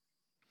strange.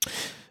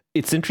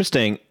 It's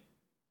interesting.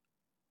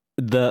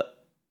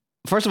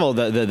 First of all,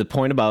 the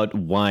point about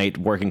white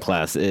working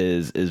class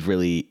is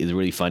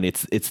really fun.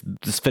 It's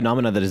this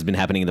phenomenon that has been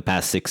happening in the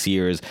past 6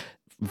 years,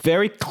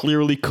 very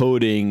clearly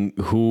coding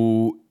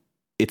who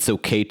it's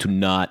okay to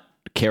not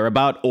care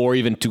about or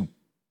even to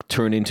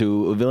turn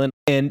into a villain.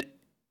 And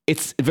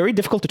it's very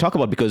difficult to talk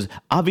about because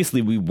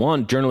obviously we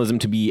want journalism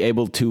to be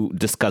able to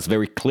discuss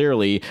very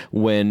clearly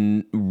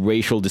when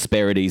racial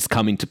disparities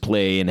come into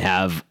play and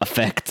have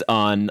effect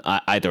on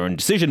either on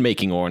decision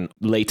making or on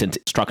latent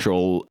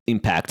structural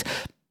impact.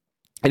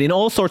 And in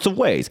all sorts of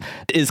ways,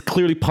 it is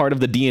clearly part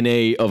of the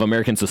DNA of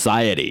American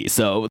society.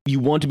 So you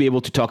want to be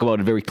able to talk about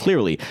it very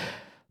clearly.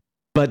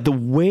 But the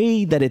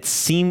way that at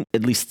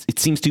least it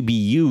seems to be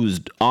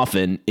used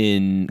often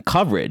in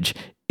coverage,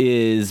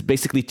 is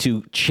basically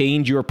to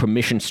change your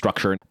permission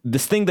structure.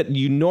 This thing that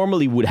you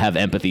normally would have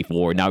empathy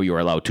for, now you're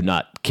allowed to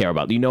not care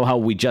about. You know how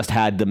we just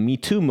had the Me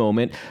Too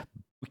moment?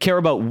 We care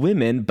about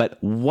women, but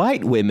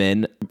white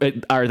women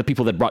are the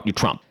people that brought you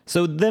Trump.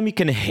 So then you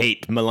can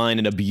hate, malign,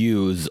 and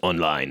abuse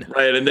online.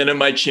 Right, and then it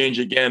might change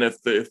again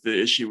if the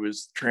issue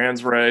is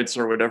trans rights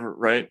or whatever,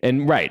 right?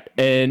 And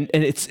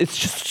it's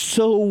just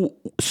so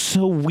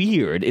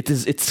weird.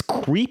 It's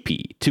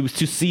creepy to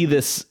see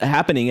this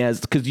happening,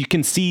 because you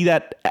can see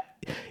that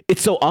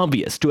it's so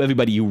obvious to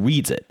everybody who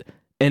reads it.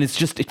 And it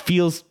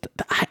feels,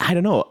 I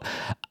don't know.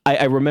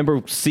 I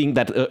remember seeing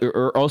that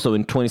also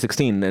in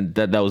 2016, and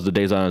that was the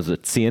days I was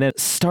at CNN,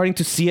 starting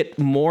to see it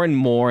more and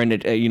more. And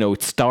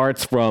it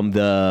starts from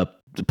the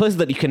places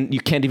that you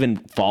can't even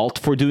fault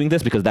for doing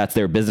this because that's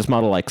their business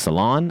model, like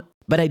Salon.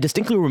 But I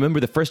distinctly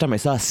remember the first time I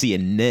saw a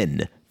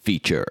CNN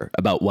feature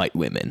about white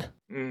women.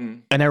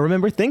 Mm. And I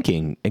remember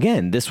thinking,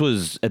 again, this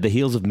was at the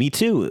heels of Me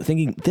Too,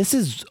 thinking, this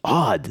is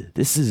odd.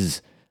 This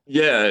is...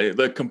 Yeah,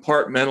 the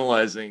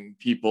compartmentalizing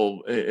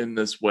people in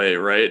this way,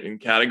 right? And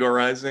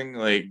categorizing,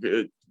 like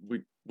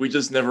we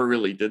just never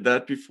really did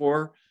that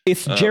before.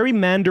 It's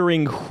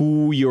gerrymandering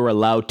who you're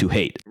allowed to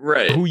hate,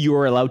 right? Who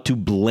you're allowed to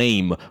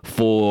blame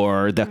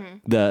for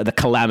the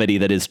calamity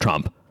that is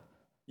Trump.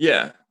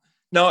 Yeah.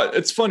 Now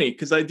it's funny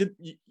because I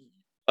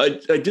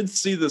did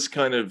see this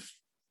kind of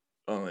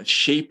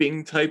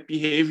shaping type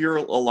behavior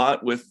a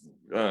lot with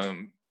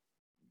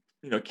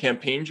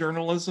campaign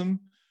journalism,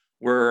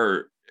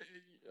 where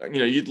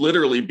you'd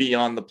literally be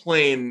on the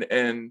plane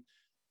and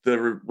the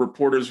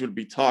reporters would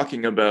be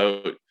talking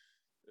about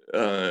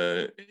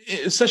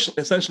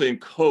essentially in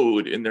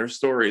code in their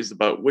stories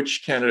about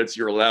which candidates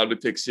you're allowed to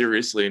take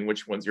seriously and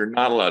which ones you're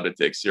not allowed to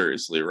take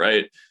seriously,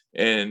 right?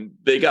 And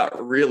they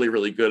got really,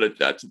 really good at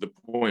that to the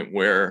point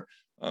where,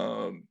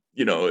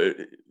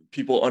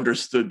 people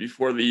understood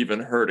before they even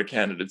heard a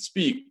candidate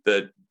speak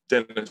that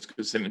Dennis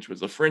Kucinich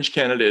was a fringe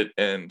candidate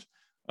and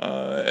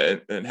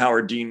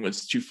Howard Dean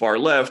was too far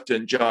left,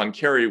 and John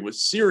Kerry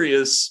was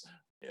serious.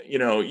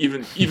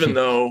 Even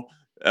though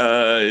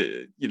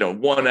the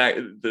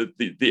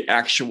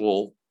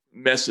actual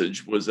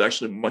message was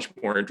actually much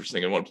more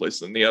interesting in one place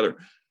than the other.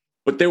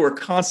 but they were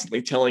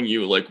constantly telling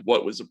you like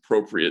what was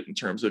appropriate in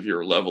terms of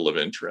your level of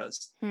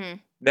interest.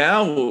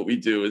 Now what we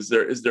do is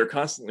they're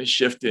constantly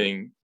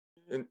shifting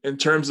in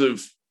terms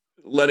of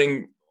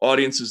letting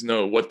audiences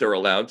know what they're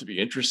allowed to be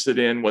interested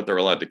in, what they're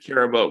allowed to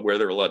care about, where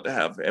they're allowed to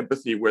have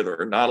empathy, where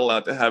they're not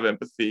allowed to have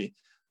empathy.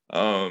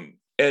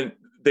 And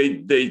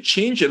they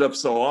change it up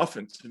so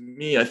often. To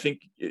me, I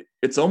think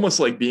it's almost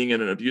like being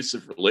in an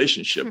abusive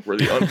relationship where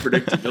the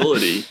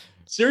unpredictability,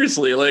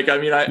 seriously, like, I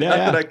mean, not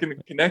that I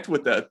can connect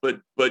with that,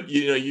 but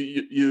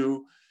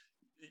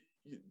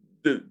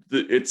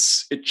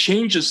it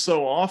changes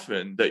so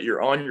often that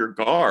you're on your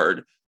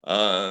guard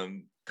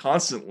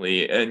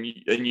constantly, and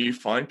you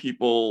find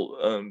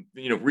people,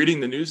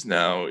 reading the news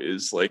now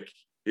is like,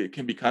 it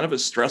can be kind of a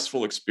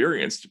stressful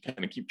experience to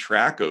kind of keep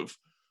track of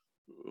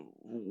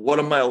what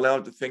am I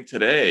allowed to think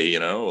today,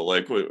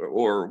 like,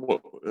 or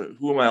what,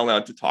 who am I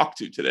allowed to talk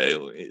to today?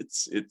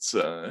 It's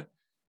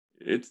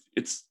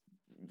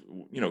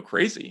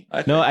crazy.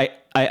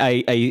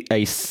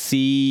 I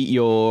see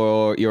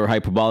your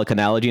hyperbolic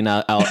analogy, and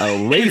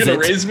I'll raise You're gonna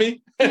it. raise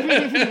me?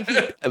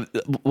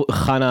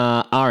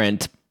 Hannah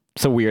Arendt.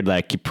 So weird that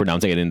I keep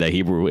pronouncing it in the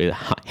Hebrew.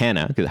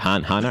 Hannah,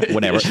 Hannah,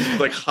 whatever. She's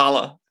like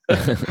Hala.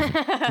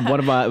 One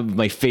of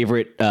my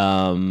favorite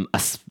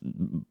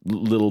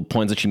little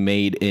points that she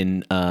made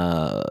in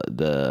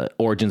the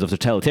origins of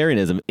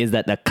totalitarianism is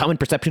that the common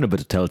perception of a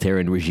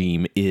totalitarian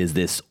regime is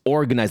this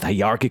organized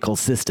hierarchical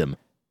system.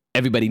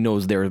 Everybody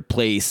knows their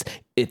place.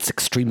 It's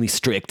extremely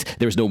strict.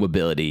 There's no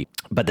mobility.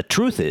 But the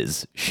truth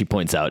is, she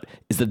points out,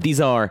 is that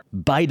these are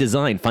by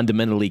design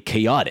fundamentally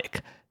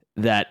chaotic,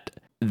 that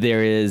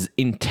there is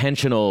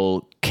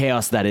intentional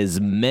chaos that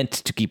is meant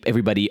to keep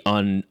everybody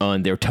on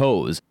their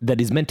toes, that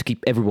is meant to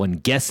keep everyone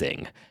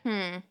guessing.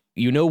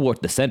 You know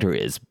what the center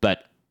is,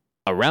 but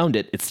around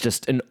it, it's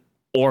just an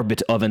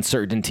orbit of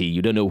uncertainty.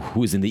 You don't know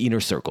who's in the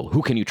inner circle.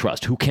 Who can you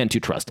trust? Who can't you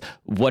trust?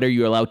 What are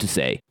you allowed to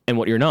say and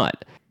what you're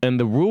not? And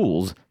the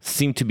rules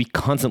seem to be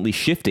constantly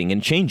shifting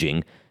and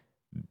changing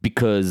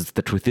because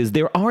the truth is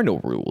there are no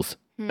rules.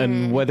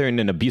 And whether in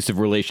an abusive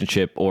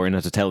relationship or in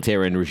a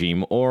totalitarian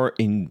regime or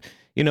in,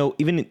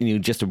 even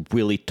in just a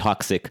really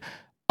toxic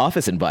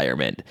office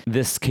environment,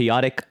 this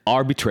chaotic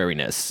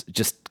arbitrariness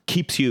just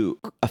keeps you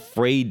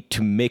afraid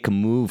to make a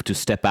move, to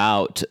step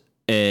out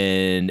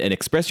and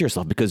express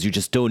yourself, because you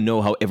just don't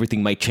know how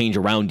everything might change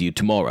around you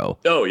tomorrow.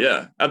 Oh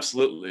yeah,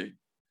 absolutely.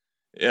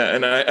 Yeah,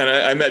 and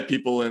I met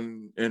people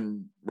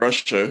in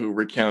Russia who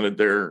recounted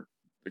their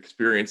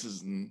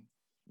experiences in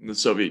the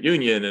Soviet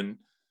Union, and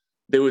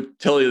they would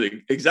tell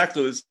you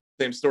exactly the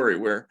same story,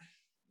 where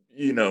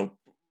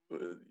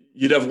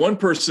you'd have one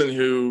person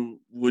who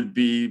would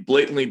be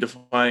blatantly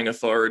defying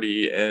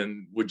authority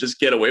and would just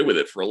get away with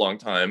it for a long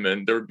time,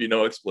 and there would be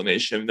no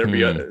explanation. There'd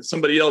be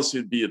somebody else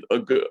who'd be a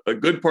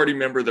good party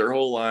member their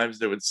whole lives.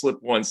 They would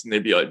slip once and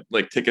they'd be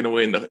like taken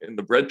away in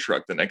the bread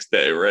truck the next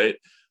day, right?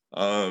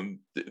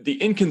 The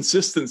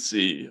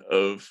inconsistency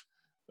of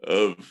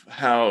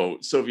how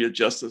Soviet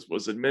justice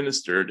was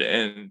administered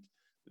and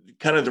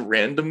kind of the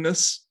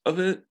randomness of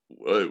it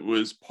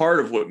was part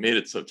of what made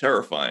it so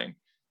terrifying.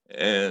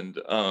 And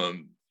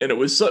it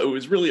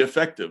was really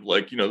effective.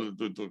 Like,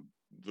 the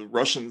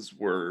Russians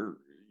were,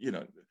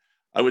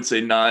 I would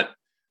say not,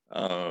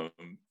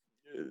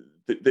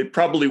 they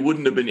probably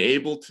wouldn't have been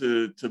able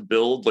to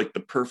build like the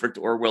perfect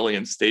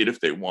Orwellian state if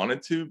they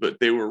wanted to, but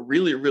they were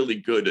really, really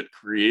good at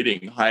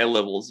creating high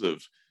levels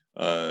of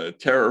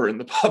terror in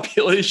the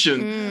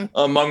population,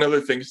 among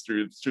other things,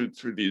 through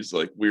these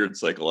like weird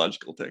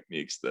psychological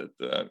techniques that,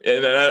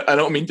 and I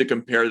don't mean to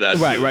compare that.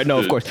 Right. No,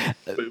 of course.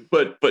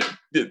 But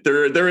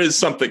there is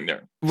something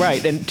there.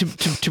 Right. And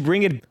to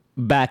bring it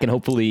back and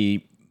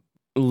hopefully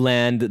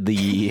land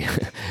the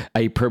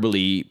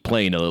hyperbole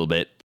plane a little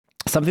bit,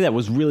 something that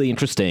was really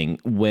interesting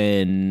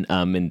when,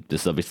 and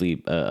this is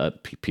obviously a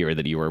period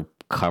that you were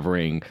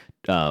covering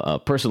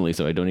personally,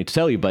 so I don't need to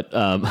tell you, but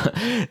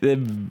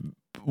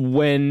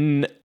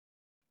when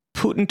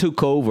Putin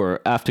took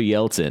over after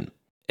Yeltsin,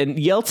 and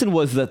Yeltsin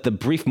was the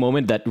brief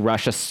moment that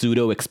Russia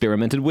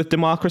pseudo-experimented with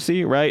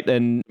democracy, right?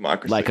 And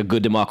like a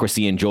good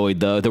democracy enjoyed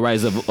the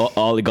rise of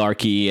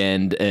oligarchy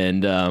and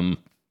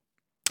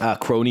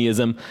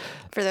cronyism.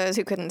 For those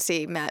who couldn't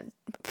see, Matt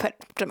put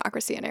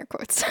democracy in air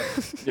quotes.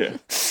 Yeah.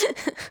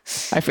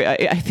 I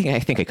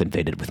think I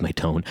conveyed it with my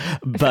tone.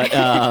 But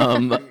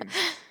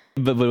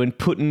but when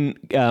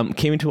Putin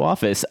came into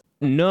office,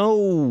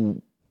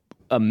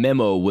 a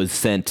memo was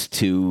sent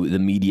to the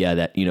media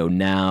that,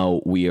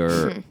 now we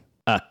are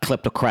a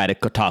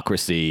kleptocratic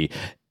autocracy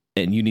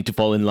and you need to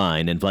fall in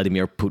line and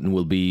Vladimir Putin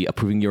will be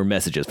approving your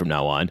messages from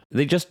now on.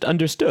 They just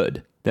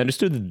understood. They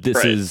understood that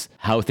this is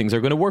how things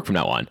are going to work from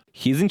now on.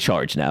 He's in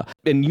charge now.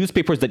 And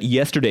newspapers that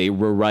yesterday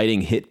were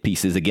writing hit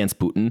pieces against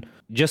Putin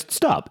just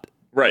stopped.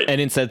 Right. And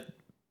instead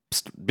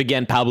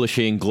began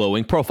publishing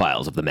glowing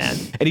profiles of the man.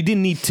 And he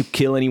didn't need to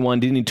kill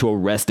anyone, didn't need to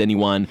arrest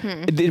anyone.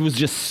 It was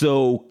just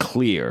so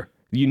clear.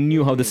 You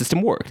knew how the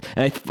system worked.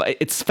 And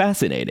it's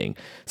fascinating.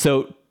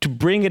 So to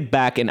bring it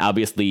back, and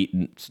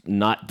obviously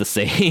not the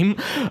same,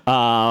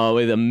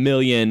 with a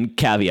million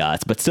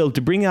caveats, but still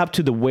to bring it up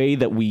to the way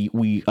that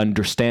we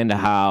understand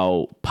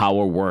how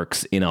power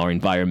works in our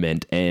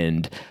environment.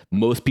 And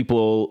most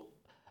people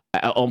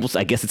almost,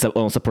 I guess it's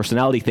almost a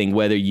personality thing,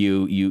 whether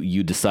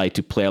you decide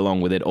to play along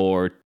with it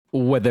or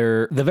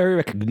whether the very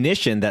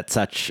recognition that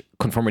such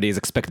conformity is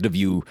expected of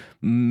you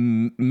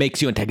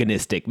makes you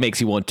antagonistic,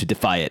 makes you want to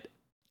defy it.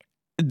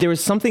 There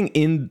was something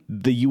in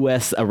the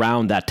US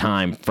around that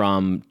time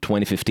from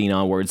 2015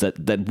 onwards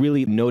that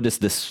really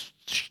noticed this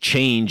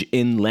change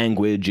in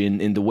language,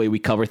 in the way we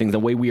cover things, the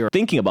way we are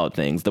thinking about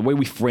things, the way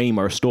we frame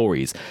our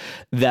stories,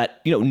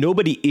 that,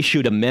 nobody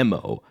issued a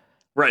memo.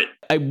 Right.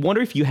 I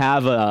wonder if you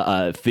have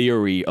a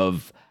theory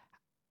of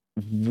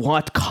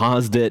what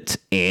caused it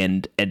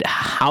and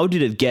how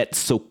did it get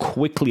so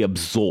quickly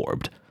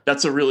absorbed?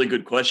 That's a really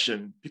good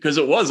question, because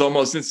it was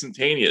almost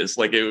instantaneous.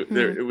 Like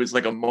it was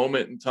like a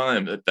moment in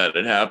time that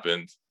it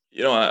happened.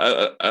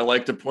 I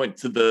like to point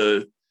to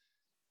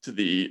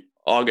the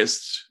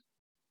August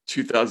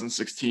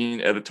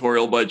 2016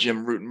 editorial by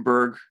Jim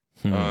Rutenberg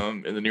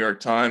in the New York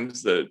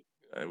Times that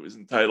was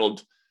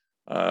entitled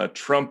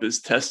 "Trump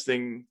is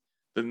Testing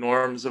the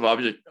Norms of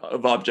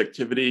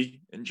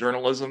Objectivity in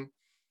Journalism,"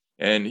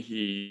 and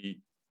he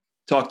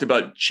talked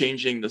about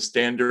changing the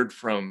standard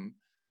from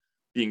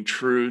being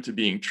true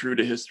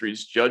to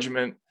history's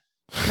judgment.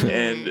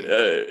 And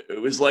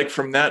it was like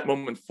from that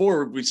moment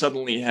forward, we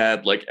suddenly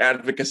had like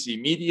advocacy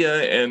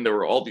media, and there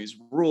were all these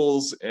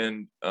rules.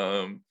 And,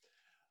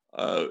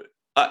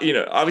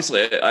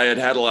 obviously I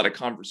had a lot of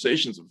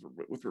conversations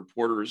with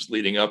reporters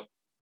leading up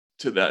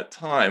to that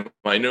time.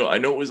 I know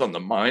it was on the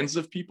minds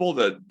of people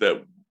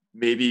that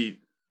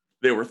maybe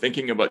they were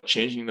thinking about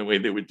changing the way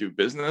they would do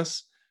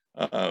business.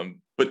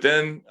 But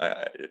then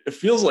it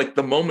feels like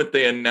the moment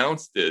they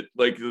announced it,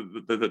 like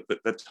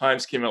the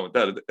Times came out with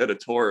that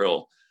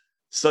editorial,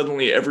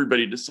 suddenly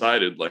everybody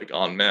decided like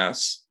en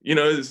masse,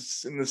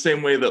 it's in the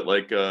same way that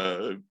like,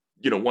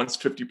 once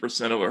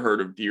 50% of a herd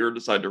of deer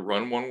decide to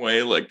run one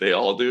way, like they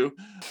all do,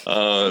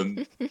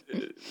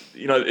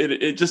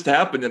 it just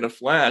happened in a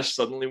flash.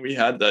 Suddenly we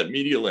had that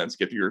media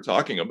landscape you were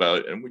talking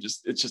about, and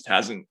it just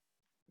hasn't,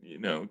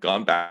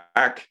 gone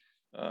back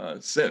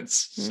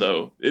since.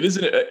 So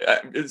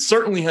it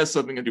certainly has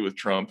something to do with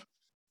Trump,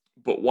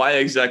 but why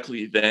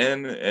exactly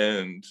then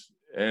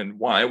and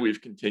why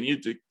we've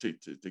continued to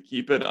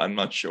keep it, I'm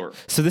not sure.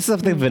 So this is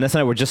something Vanessa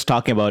and I were just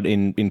talking about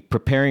in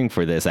preparing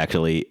for this,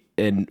 actually,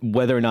 and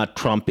whether or not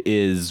Trump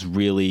is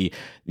really,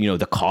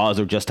 the cause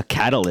or just a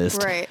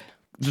catalyst. Right.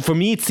 For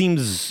me, it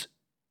seems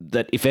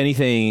that if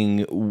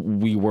anything,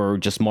 we were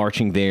just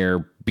marching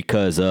there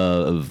because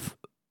of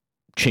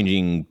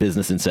changing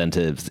business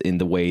incentives in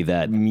the way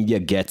that media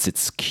gets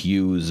its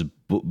cues,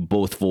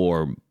 both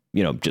for,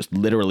 just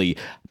literally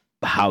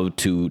how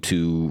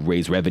to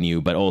raise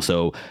revenue, but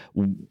also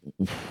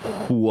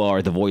who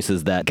are the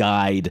voices that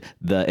guide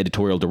the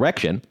editorial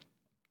direction,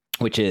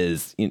 which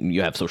is,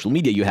 you have social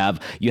media, you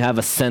have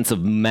a sense of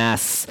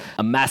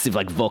a massive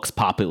like vox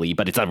populi,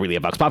 but it's not really a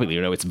vox populi,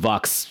 it's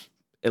vox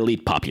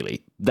elite populi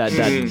that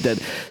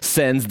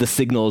sends the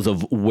signals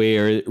of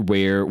where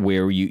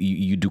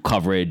you do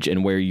coverage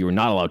and where you're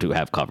not allowed to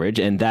have coverage.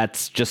 And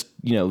that's just,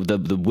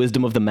 the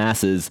wisdom of the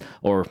masses,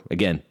 or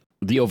again,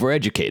 the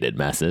overeducated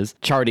masses,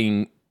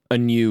 charting a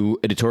new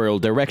editorial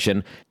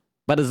direction.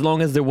 But as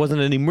long as there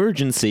wasn't an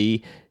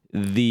emergency,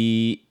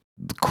 the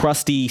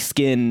crusty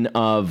skin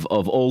of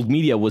old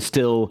media was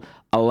still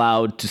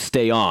allowed to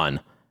stay on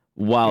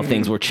while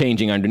things were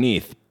changing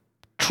underneath.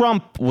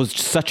 Trump was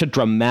such a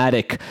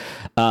dramatic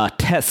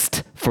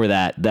test for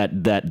that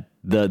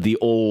the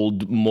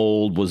old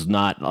mold was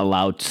not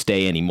allowed to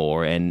stay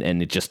anymore, and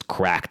it just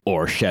cracked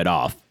or shed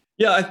off.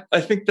 Yeah,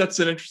 I think that's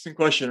an interesting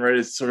question, right?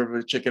 It's sort of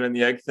a chicken and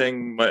the egg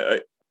thing.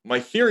 My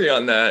theory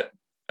on that,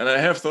 and I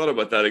have thought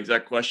about that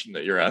exact question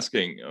that you're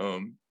asking,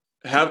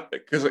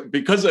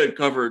 because I had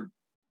covered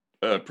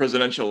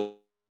presidential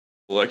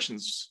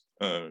elections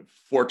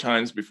 4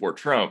 times before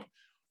Trump.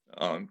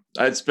 I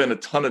had spent a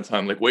ton of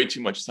time, like way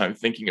too much time,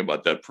 thinking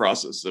about that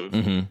process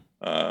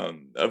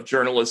of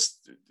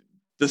journalists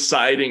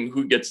deciding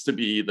who gets to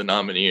be the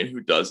nominee and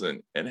who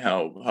doesn't, and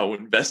how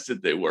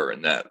invested they were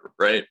in that,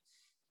 right?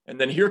 And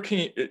then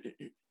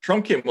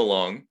Trump came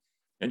along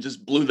and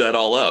just blew that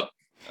all up.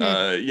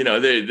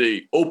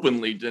 They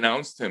openly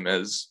denounced him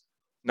as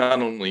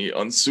not only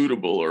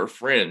unsuitable or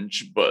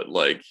fringe, but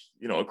like,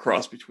 a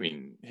cross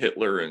between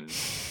Hitler and,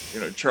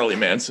 Charlie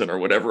Manson or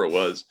whatever it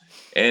was.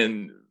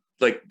 And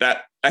like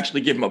that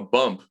actually gave him a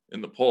bump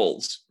in the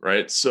polls,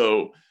 right?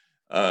 So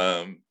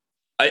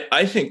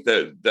I think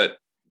that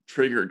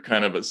triggered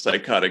kind of a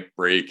psychotic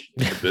break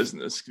in the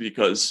business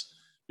because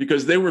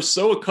they were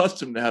so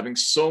accustomed to having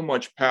so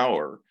much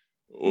power,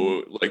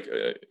 or like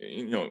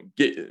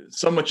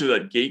so much of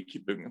that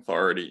gatekeeping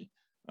authority.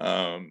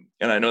 And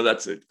I know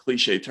that's a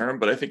cliche term,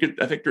 but I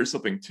think there's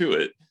something to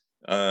it.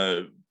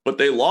 But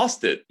they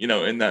lost it,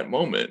 in that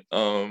moment.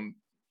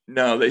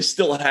 Now they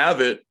still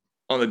have it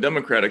on the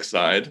Democratic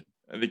side.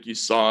 I think you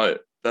saw it,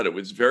 that it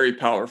was very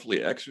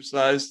powerfully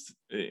exercised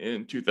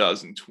in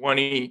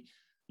 2020.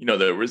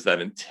 There was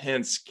that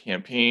intense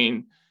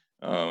campaign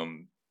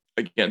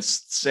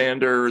against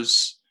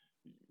Sanders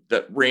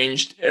that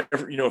ranged,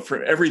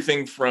 from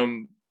everything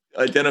from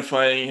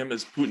identifying him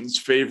as Putin's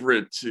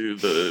favorite to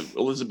the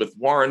Elizabeth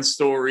Warren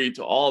story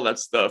to all that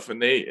stuff.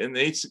 And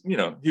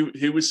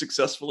he was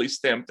successfully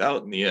stamped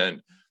out in the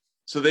end.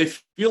 So they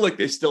feel like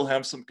they still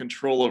have some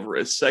control over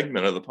a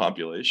segment of the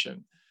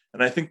population.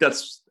 And I think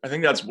that's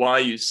why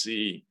you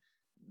see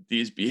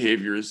these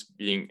behaviors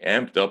being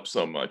amped up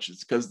so much.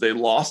 It's because they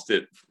lost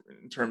it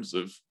in terms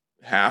of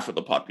half of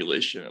the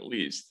population at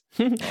least.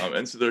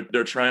 And so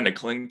they're trying to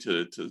cling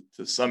to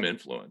some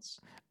influence.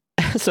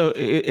 So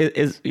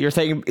you're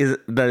saying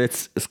that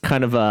it's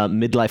kind of a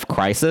midlife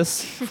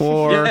crisis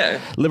for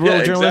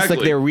liberal journalists? Exactly.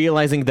 Like they're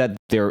realizing that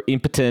they're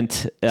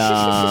impotent,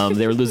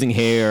 they're losing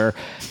hair.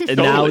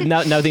 Totally.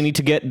 Now they need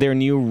to get their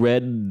new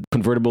red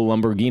convertible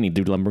Lamborghini.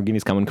 Do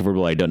Lamborghinis come in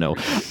convertible? I don't know.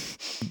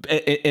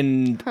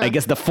 And I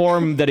guess the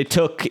form that it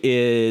took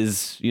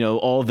is,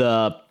 all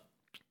the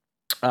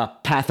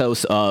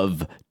pathos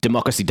of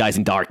democracy dies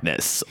in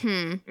darkness.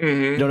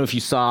 Mm-hmm. I don't know if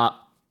you saw...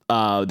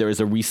 there was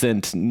a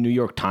recent New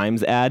York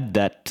Times ad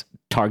that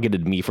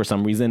targeted me for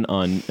some reason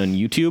on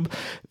YouTube.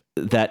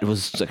 That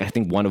was, I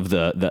think, one of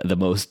the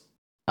most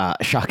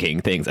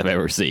shocking things I've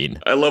ever seen.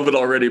 I love it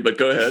already, but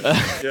go ahead.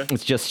 Yeah.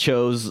 It just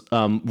shows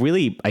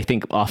really, I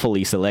think,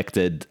 awfully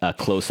selected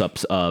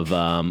close-ups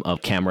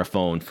of camera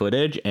phone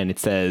footage, and it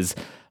says,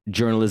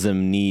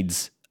 "Journalism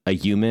needs a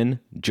human.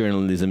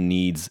 Journalism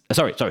needs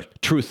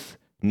truth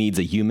needs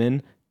a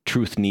human.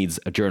 Truth needs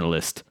a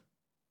journalist."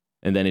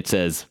 And then it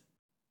says,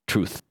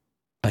 "Truth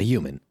by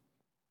human,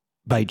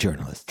 by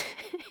journalist."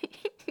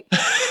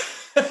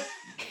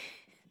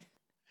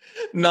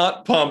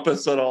 Not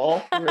pompous at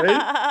all,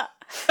 right?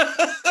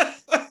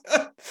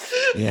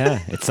 Yeah,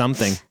 it's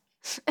something.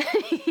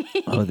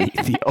 Oh,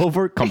 the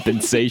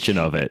overcompensation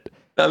of it.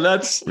 Now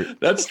that's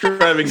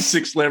driving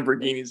 6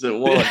 Lamborghinis at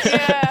once.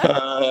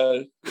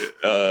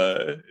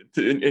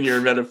 In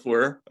your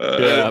metaphor.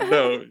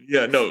 That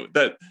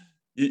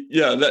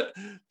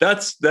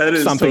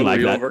is something totally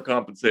like that.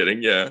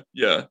 Overcompensating.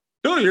 Yeah.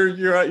 No,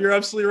 you're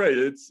absolutely right.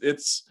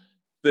 It's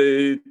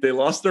they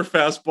lost their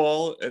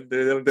fastball and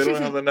they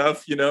don't have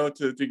enough, and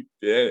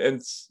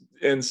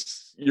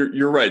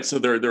you're right. So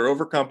they're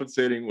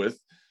overcompensating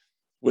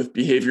with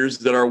behaviors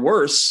that are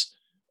worse.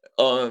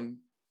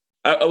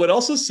 I would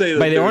also say that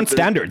by their own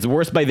standards,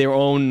 worse by their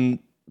own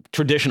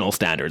traditional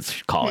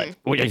standards, call it,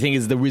 which I think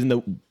is the reason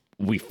that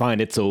we find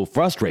it so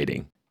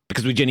frustrating,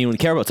 because we genuinely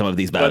care about some of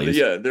these values.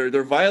 But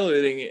they're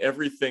violating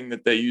everything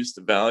that they used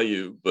to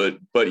value.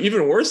 But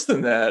even worse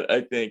than that,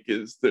 I think,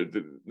 is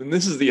and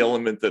this is the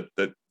element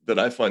that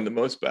I find the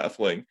most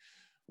baffling,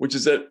 which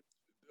is that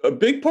a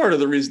big part of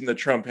the reason that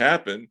Trump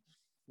happened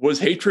was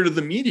hatred of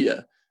the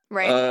media,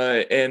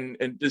 right?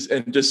 And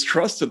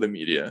distrust of the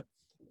media,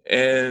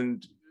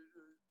 and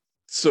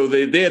so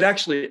they had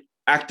actually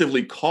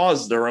actively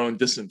caused their own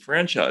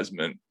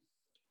disenfranchisement.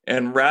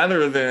 And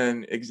rather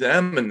than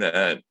examine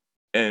that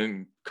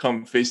and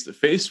come face to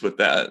face with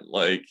that,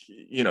 like,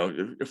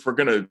 if we're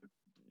going to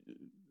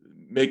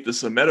make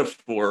this a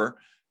metaphor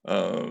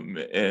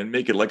and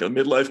make it like a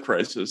midlife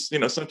crisis,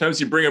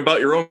 sometimes you bring about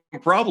your own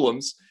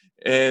problems,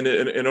 and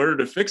in order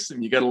to fix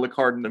them, you got to look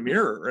hard in the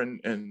mirror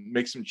and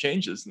make some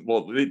changes.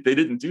 Well, they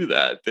didn't do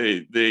that.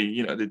 They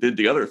did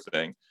the other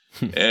thing.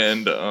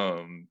 And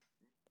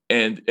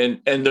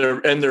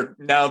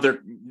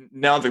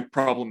now the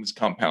problem is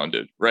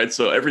compounded, right?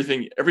 So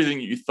everything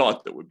you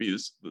thought that would be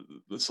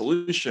the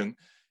solution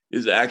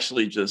is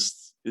actually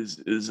just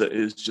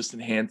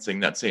enhancing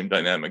that same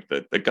dynamic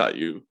that got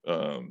you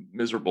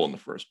miserable in the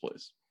first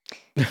place.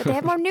 But they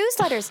have more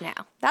newsletters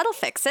now. That'll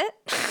fix it.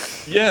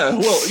 Yeah,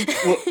 well,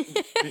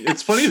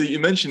 it's funny that you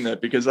mentioned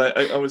that, because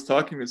I was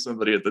talking to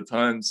somebody at the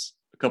Times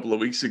a couple of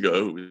weeks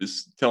ago who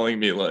was telling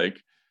me,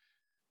 like,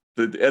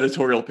 the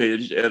editorial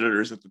page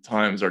editors at the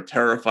Times are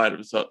terrified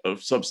of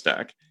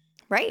Substack.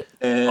 Right.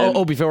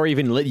 And Before I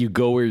even let you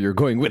go where you're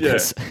going with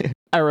this,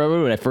 I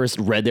remember when I first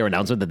read their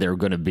announcement that they were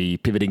going to be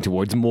pivoting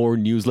towards more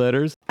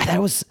newsletters.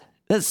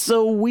 That's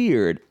so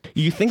weird.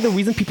 You think the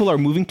reason people are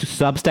moving to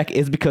Substack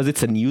is because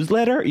it's a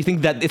newsletter? You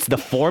think that it's the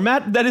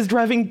format that is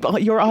driving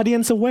your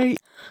audience away?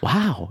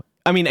 Wow.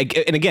 I mean,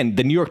 and again,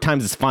 the New York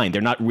Times is fine.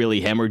 They're not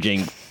really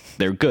hemorrhaging.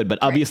 They're good, but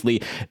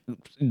obviously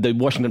the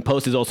Washington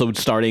Post is also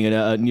starting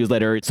a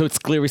newsletter. So it's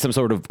clearly some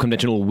sort of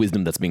conventional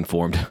wisdom that's being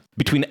formed.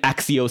 Between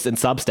Axios and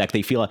Substack,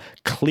 they feel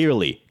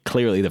clearly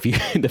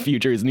the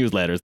future is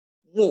newsletters.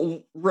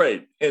 Well,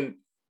 right. And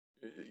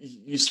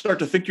you start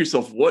to think to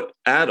yourself, what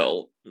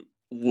adult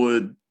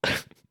would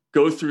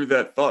go through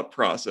that thought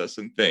process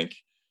and think,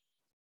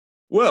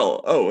 well,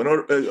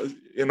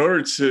 in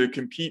order to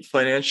compete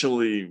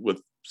financially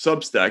with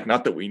Substack,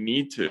 not that we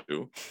need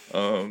to,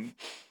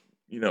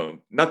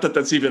 not that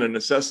that's even a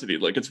necessity.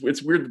 Like,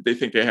 it's weird that they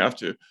think they have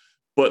to,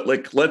 but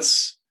like,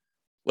 let's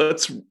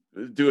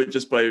do it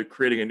just by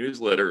creating a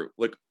newsletter.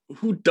 Like,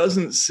 who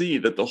doesn't see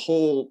that the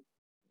whole,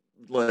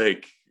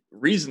 like,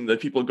 reason that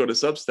people go to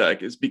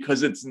Substack is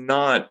because it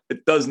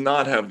does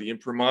not have the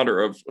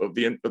imprimatur of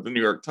the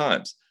New York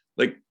Times.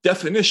 Like,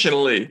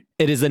 definitionally,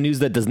 it is a news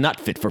that does not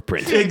fit for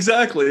print.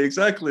 Exactly.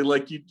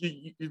 Like you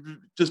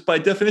just by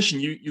definition,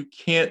 you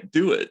can't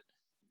do it.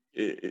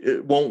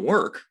 It won't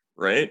work,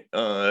 right?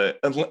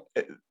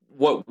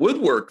 What would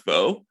work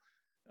though,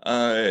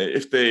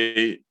 if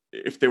they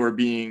were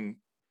being,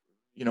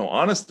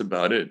 honest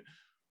about it,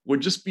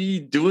 would just be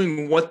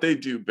doing what they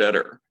do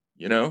better.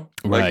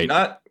 Right.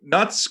 Like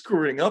not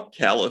screwing up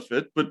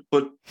Caliphate, but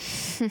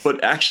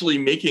actually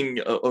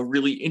making a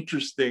really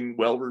interesting,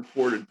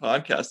 well-reported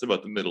podcast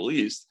about the Middle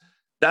East.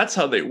 That's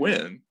how they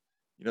win.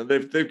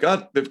 They've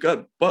got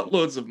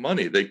buttloads of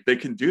money. They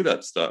can do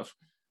that stuff,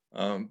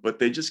 but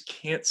they just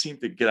can't seem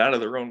to get out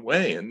of their own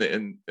way. And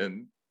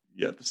the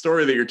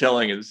story that you're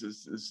telling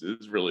is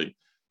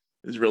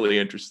really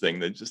interesting.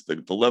 That just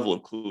the level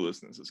of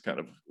cluelessness is kind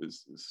of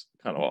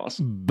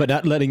awesome. But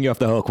not letting you off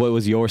the hook. What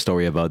was your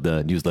story about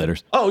the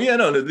newsletters? Oh yeah,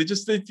 no,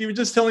 you were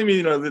just telling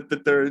me,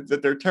 that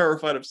they're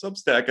terrified of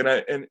Substack,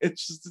 and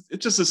it's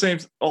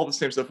just all the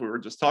same stuff we were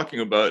just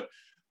talking about.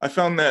 I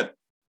found it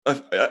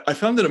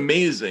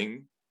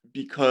amazing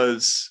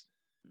because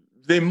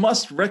they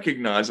must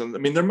recognize. I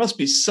mean, there must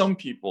be some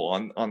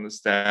people on the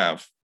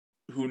staff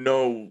who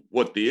know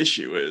what the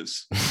issue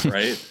is,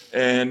 right?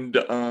 And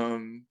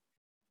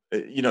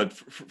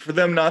for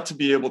them not to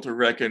be able to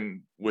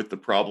reckon with the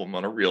problem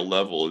on a real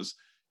level is,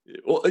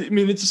 well, I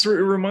mean, it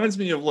reminds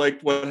me of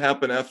like what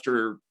happened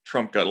after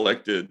Trump got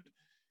elected.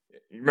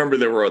 Remember,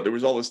 there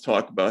was all this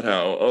talk about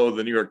how,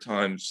 the New York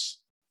Times,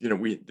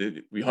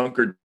 we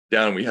hunkered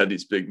down and we had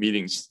these big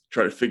meetings to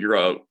try to figure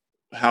out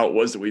how it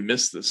was that we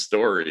missed this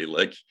story.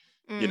 Like,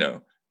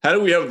 how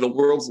do we have the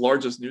world's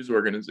largest news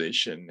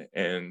organization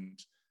and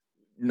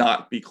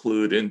not be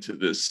clued into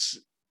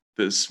this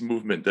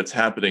movement that's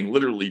happening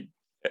literally,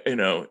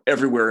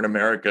 everywhere in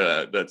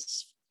America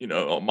that's,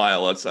 a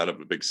mile outside of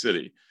a big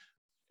city?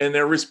 And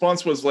their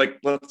response was like,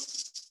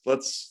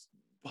 let's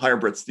hire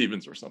Bret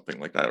Stephens or something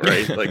like that,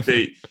 right? Like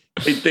they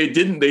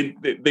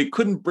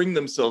couldn't bring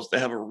themselves to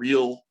have a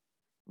real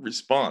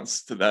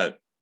response to that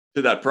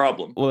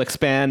problem. We'll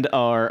expand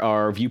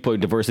our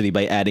viewpoint diversity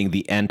by adding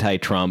the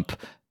anti-Trump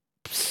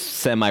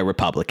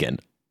semi-Republican.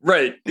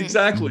 Right,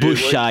 exactly.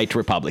 Bushite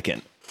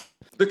Republican.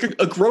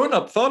 A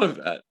grown-up thought of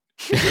that.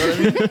 You know what I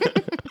mean?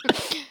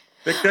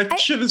 That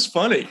shit is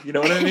funny. You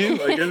know what I mean?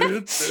 Like,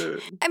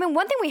 I mean,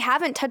 one thing we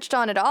haven't touched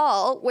on at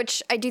all,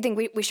 which I do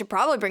think we should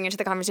probably bring into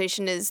the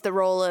conversation, is the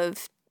role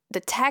of the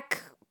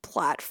tech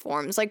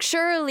platforms. Like,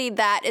 surely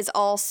that is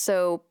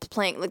also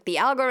playing, like, the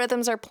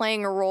algorithms are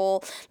playing a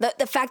role.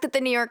 The fact that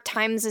the New York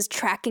Times is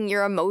tracking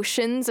your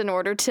emotions in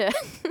order to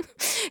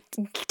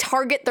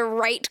target the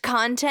right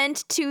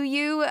content to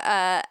you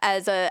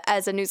as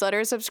a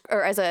newsletter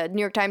or as a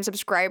New York Times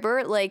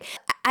subscriber. Like,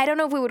 I don't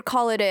know if we would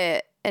call it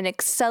an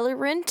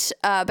accelerant,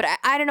 but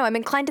I don't know. I'm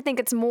inclined to think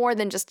it's more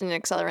than just an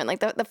accelerant.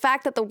 Like the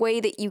fact that the way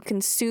that you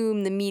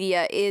consume the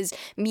media is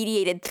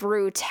mediated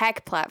through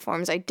tech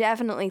platforms, I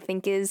definitely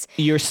think is.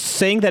 You're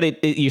saying that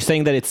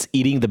it's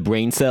eating the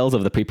brain cells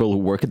of the people who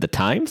work at the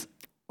Times?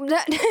 No,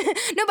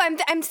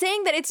 but I'm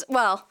saying that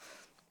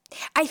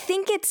I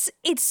think it's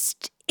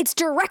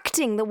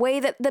directing the way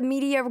that the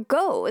media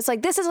goes.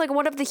 Like, this is like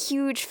one of the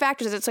huge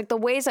factors. It's like the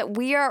ways that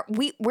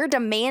we're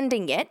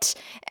demanding it.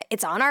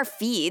 It's on our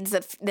feeds.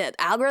 The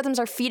algorithms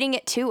are feeding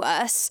it to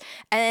us,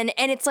 and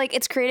it's like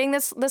it's creating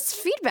this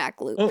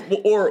feedback loop.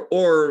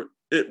 Or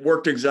it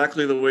worked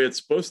exactly the way it's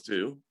supposed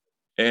to,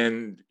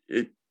 and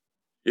it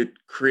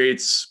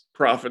creates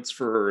profits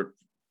for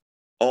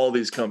all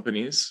these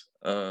companies.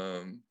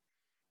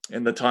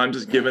 And the Times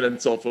has given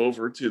itself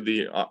over to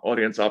the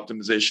audience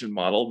optimization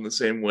model in the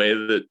same way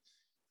that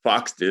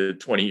Fox did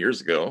 20 years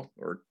ago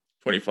or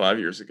 25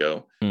 years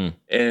ago.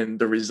 And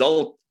the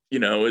result,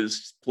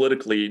 is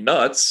politically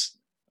nuts.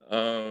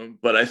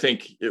 But I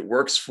think it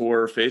works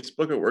for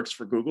Facebook. It works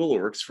for Google.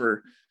 It works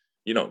for,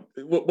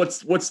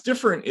 what's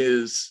different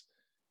is,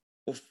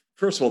 well,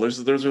 first of all,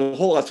 there's a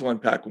whole lot to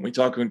unpack when we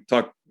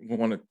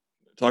want to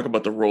talk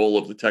about the role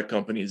of the tech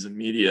companies in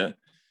media.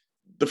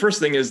 The first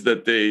thing is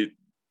that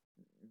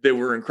they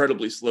were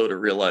incredibly slow to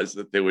realize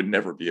that they would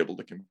never be able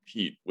to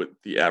compete with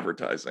the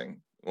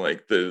advertising.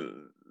 Like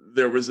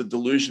there was a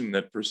delusion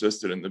that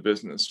persisted in the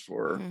business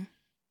for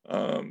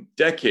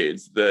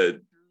decades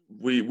that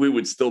we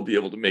would still be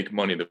able to make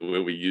money the way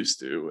we used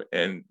to,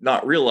 and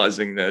not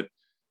realizing that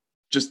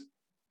just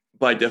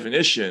by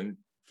definition,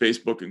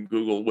 Facebook and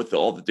Google, with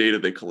all the data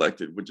they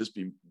collected, would just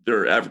be,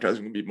 their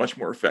advertising would be much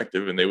more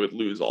effective, and they would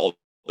lose all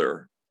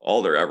their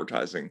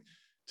advertising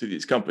to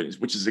these companies,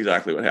 which is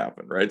exactly what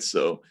happened, right?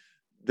 So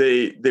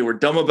they were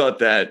dumb about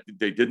that.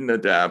 They didn't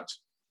adapt.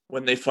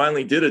 When they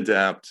finally did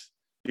adapt,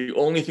 the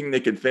only thing they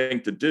could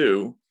think to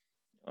do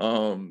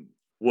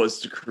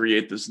was to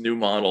create this new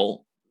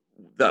model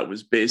that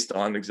was based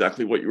on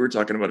exactly what you were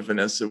talking about,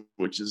 Vanessa,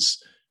 which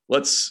is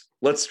let's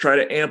try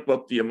to amp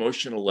up the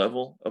emotional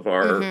level of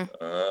our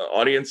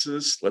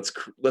audiences.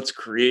 Let's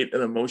create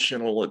an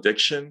emotional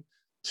addiction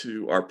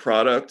to our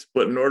product.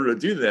 But in order to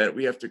do that,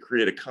 we have to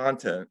create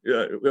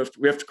we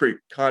have to create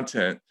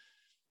content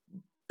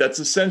that's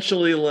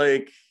essentially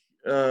like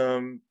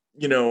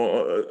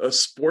a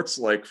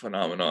sports-like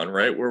phenomenon,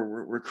 right?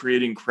 Where we're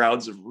creating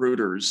crowds of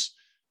rooters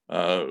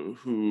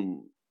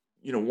who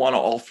want to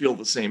all feel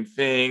the same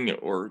thing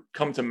or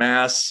come to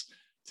mass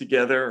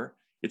together.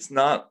 It's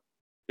not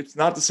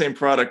the same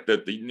product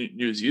that the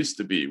news used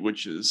to be,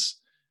 which is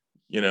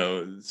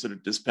sort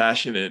of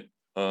dispassionate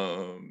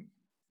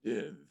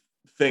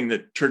thing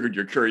that triggered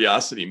your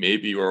curiosity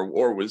maybe,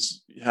 or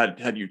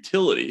had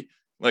utility.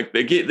 Like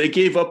they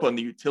gave up on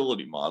the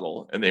utility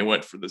model and they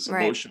went for this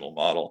emotional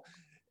model,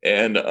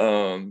 and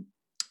that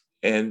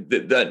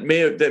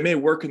may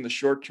work in the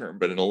short term,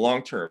 but in the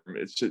long term,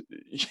 it's just,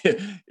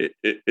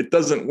 it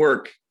doesn't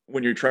work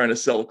when you're trying to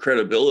sell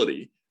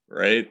credibility,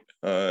 right?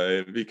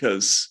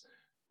 Because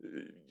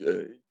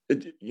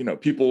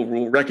people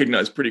will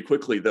recognize pretty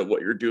quickly that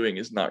what you're doing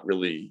is not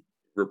really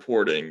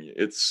reporting.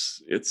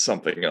 It's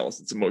something else.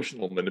 It's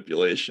emotional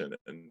manipulation,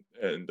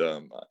 and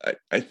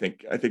I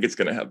think it's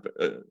going to have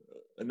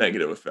a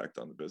negative effect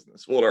on the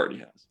business. Well, it already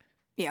has.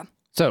 Yeah.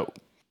 So,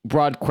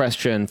 broad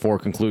question for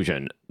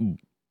conclusion.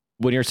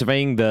 When you're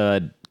surveying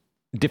the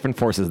different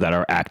forces that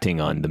are acting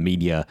on the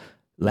media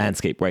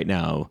landscape right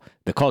now,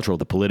 the cultural,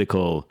 the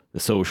political, the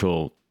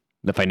social,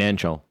 the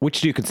financial, which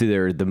do you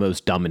consider the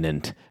most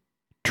dominant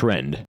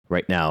trend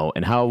right now,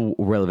 and how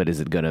relevant is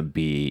it going to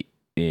be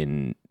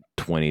in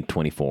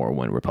 2024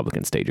 when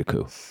Republicans stage a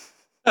coup?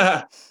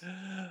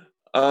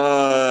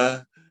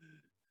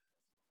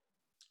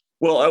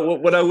 Well,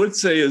 what I would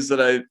say is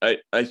that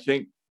I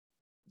think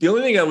the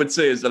only thing I would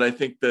say is that I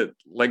think that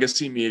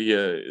legacy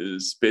media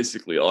is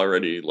basically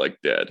already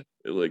like dead.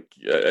 Like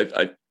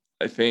I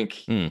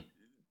think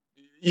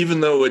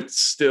even though it's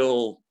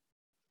still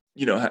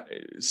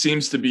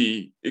seems to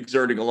be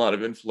exerting a lot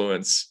of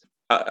influence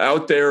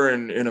out there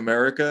in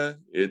America,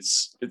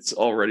 it's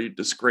already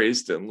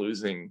disgraced and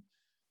losing,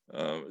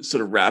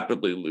 sort of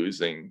rapidly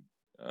losing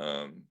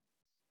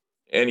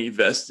any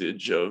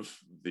vestige of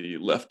the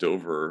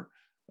leftover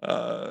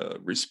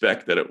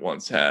respect that it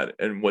once had.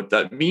 And what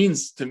that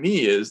means to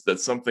me is that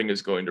something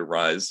is going to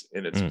rise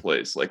in its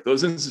place. Like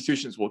those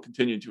institutions will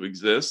continue to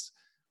exist,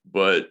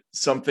 but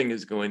something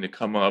is going to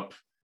come up.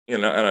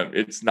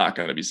 It's not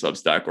going to be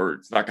Substack, or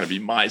it's not going to be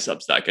my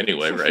Substack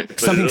anyway, right?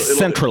 Something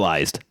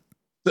centralized.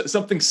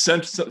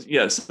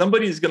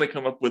 Somebody is going to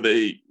come up with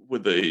a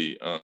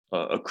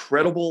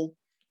credible,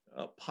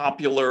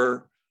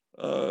 popular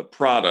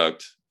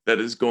product that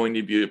is going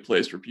to be a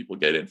place where people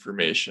get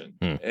information,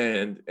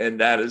 and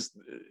that is,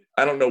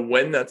 I don't know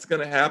when that's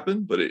going to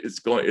happen, but it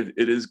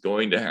is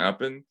going to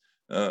happen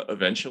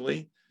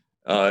eventually,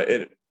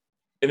 and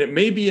it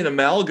may be an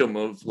amalgam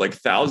of like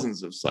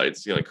thousands of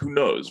sites. Like who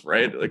knows,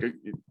 right? Like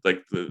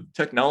the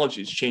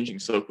technology is changing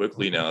so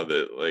quickly now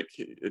that like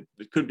it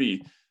could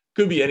be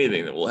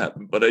anything that will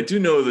happen. But I do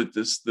know that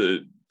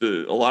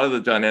a lot of the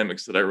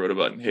dynamics that I wrote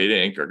about in Hate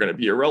Inc. are going to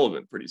be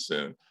irrelevant pretty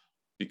soon,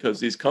 because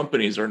these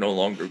companies are no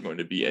longer going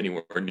to be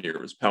anywhere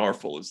near as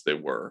powerful as they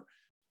were.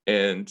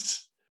 And,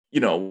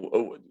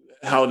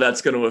 how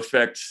that's going to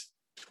affect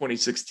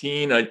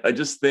 2016, I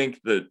just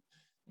think that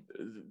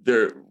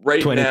they're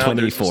right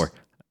 2024. now.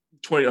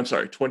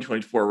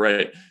 2024,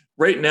 right?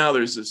 Right now,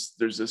 there's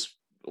this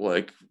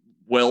like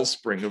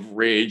wellspring of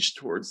rage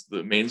towards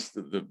the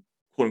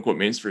quote unquote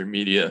mainstream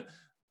media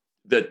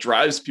that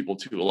drives people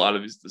to a lot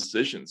of these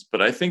decisions.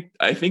 But I think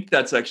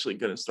that's actually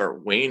going to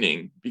start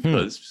waning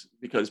because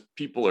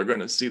people are going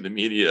to see the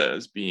media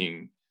as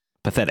being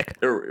pathetic,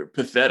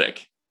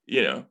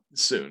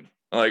 soon.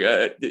 Like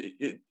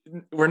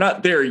we're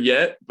not there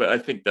yet, but I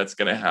think that's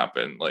going to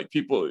happen. Like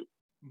people,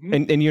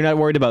 and you're not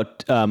worried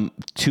about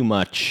too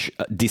much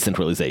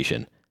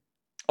decentralization.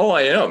 Oh,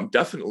 I am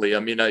definitely. I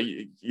mean,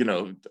 I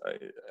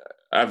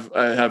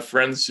have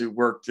friends who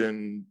worked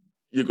in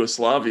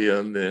Yugoslavia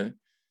in the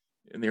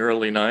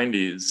early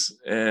 90s,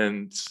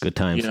 and good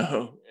times,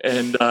 yeah,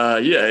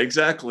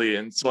 exactly.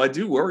 And so I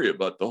do worry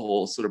about the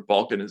whole sort of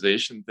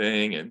Balkanization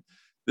thing. And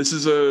this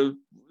is a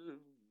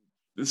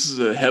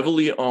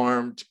heavily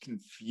armed,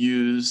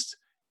 confused,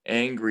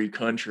 angry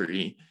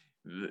country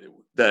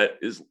that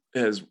is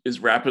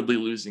rapidly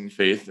losing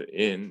faith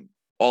in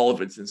all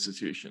of its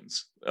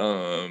institutions.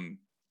 The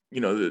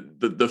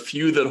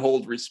few that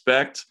hold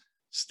respect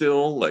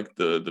still, like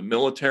the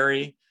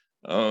military,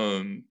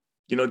 don't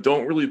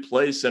really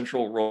play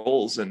central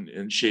roles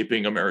in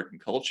shaping American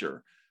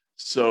culture.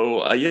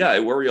 So I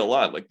worry a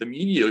lot. Like the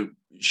media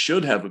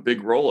should have a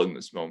big role in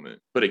this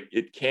moment, but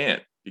it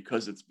can't,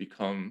 because it's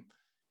become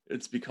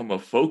a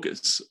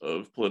focus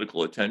of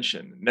political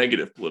attention,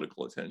 negative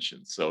political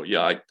attention. So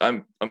yeah,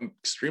 I'm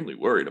extremely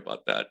worried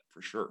about that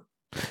for sure.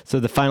 So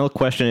the final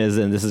question is,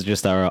 and this is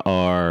just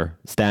our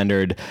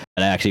standard,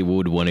 and I actually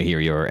would want to hear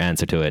your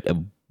answer to it.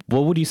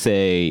 What would you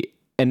say?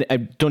 And I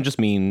don't just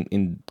mean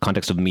in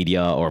context of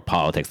media or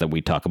politics that we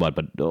talk about,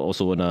 but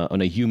also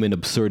on a human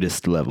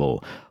absurdist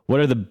level. What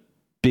are the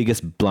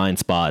biggest blind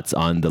spots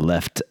on the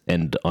left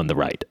and on the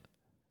right?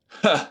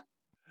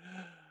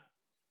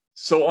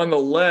 So on the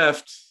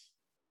left,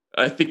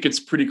 I think it's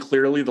pretty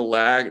clearly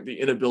the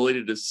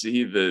inability to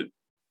see that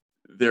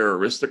they're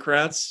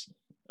aristocrats.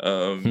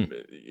 And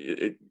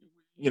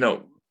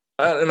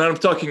I'm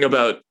talking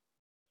about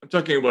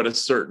a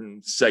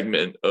certain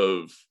segment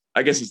of,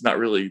 I guess it's not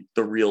really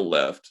the real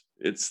left.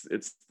 It's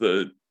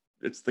the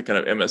kind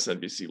of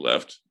MSNBC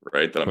left,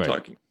 right, that I'm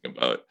talking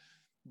about.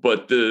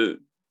 But the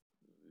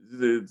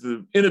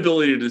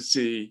inability to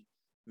see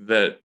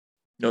that,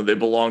 they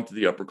belong to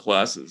the upper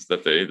classes,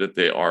 that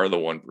they are the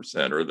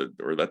 1%, or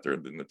that they're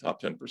in the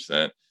top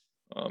 10%.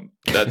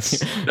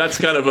 That's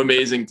kind of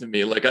amazing to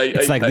me. Like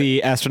it's like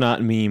the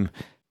astronaut meme.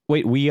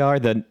 Wait, we are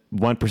the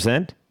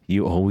 1%?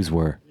 You always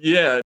were.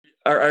 Yeah.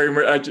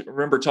 I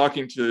remember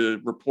talking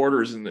to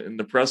reporters in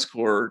the press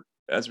corps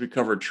as we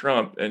covered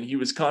Trump, and he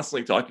was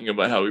constantly talking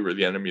about how we were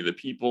the enemy of the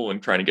people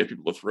and trying to get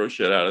people to throw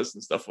shit at us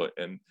and stuff like.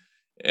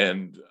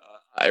 And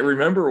I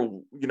remember,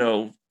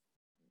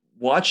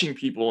 watching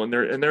people, and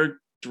they're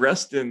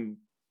dressed in,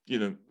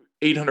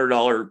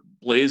 $800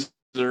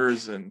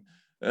 blazers, and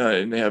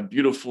they have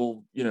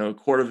beautiful,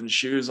 Cordovan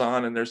shoes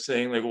on, and they're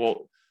saying like,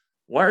 well,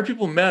 why are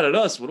people mad at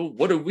us?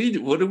 What do we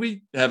do? What do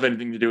we have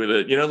anything to do with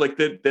it? Like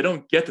they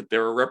don't get that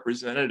they're a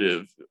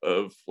representative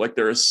of, like,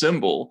 they're a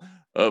symbol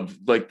of,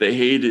 like, the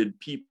hated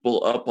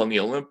people up on the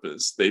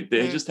Olympus. They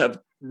just have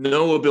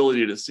no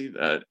ability to see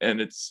that,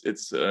 and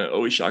it's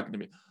always shocking to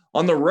me.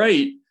 On the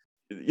right,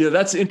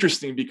 that's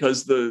interesting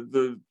because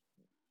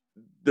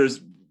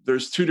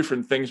there's two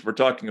different things we're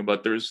talking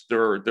about. There's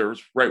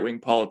right-wing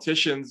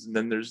politicians, and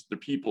then there's the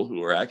people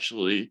who are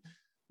actually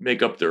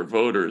make up their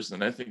voters.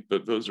 And I think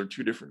that those are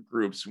two different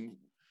groups.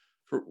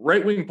 For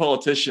right-wing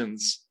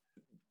politicians,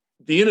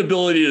 the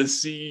inability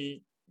to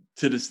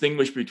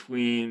distinguish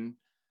between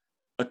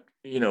a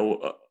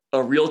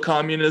real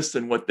communist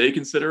and what they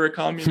consider a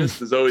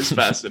communist is always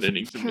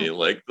fascinating to me.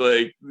 Like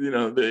they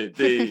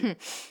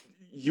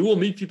you will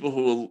meet people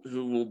who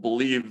will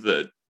believe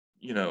that,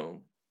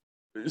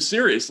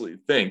 seriously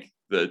think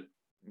that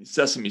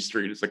Sesame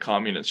Street is a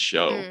communist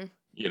show.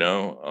 They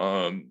don't,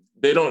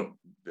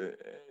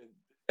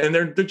 and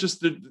they're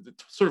just the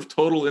sort of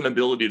total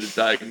inability to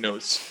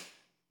diagnose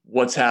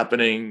what's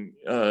happening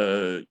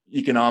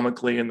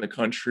economically in the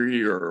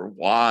country, or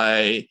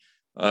why.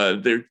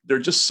 They're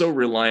just so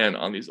reliant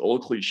on these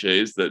old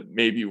cliches that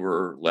maybe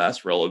were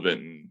last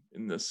relevant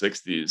in the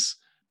 60s.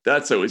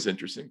 That's always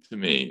interesting to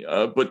me.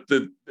 But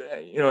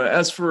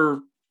as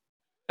for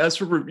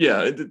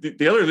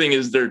the other thing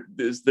is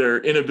their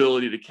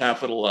inability to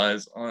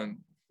capitalize on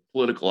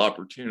political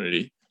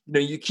opportunity.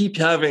 You keep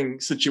having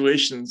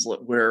situations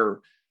where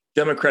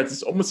Democrats,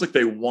 it's almost like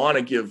they want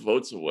to give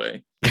votes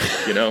away. They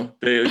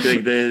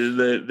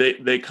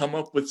come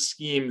up with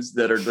schemes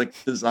that are like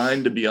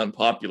designed to be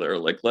unpopular.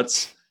 Like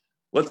let's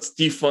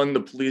defund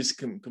the police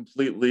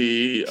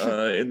completely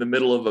in the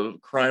middle of a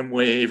crime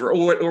wave, or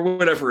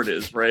whatever it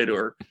is, right?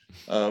 Or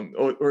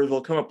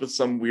they'll come up with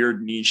some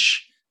weird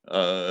niche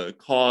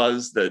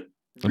cause that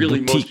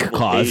really most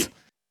people hate.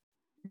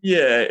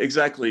 Yeah,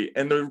 exactly.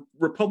 And the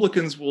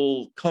Republicans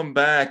will come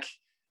back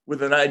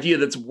with an idea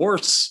that's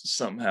worse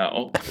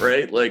somehow,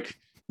 right? Like,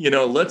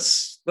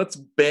 let's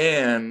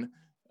ban,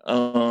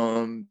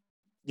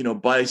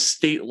 by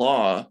state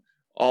law,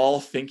 all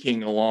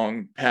thinking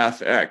along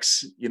path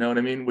X, you know what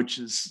I mean? Which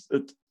is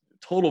a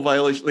total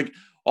violation. Like,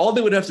 all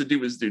they would have to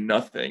do is do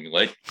nothing.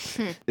 Like,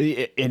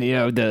 and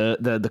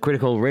the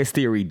critical race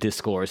theory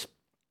discourse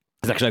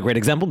is actually a great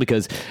example,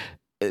 because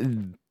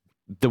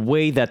the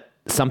way that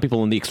some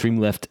people on the extreme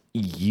left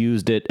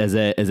used it as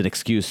an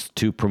excuse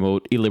to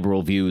promote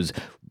illiberal views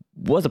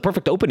was a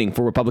perfect opening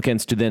for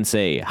Republicans to then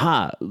say,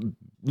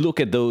 look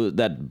at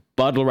that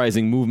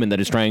bowdlerizing movement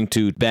that is trying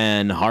to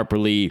ban Harper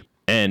Lee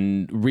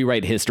and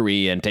rewrite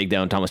history and take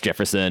down Thomas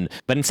Jefferson.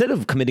 But instead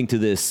of committing to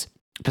this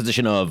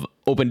position of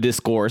open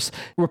discourse,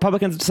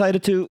 Republicans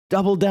decided to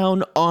double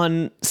down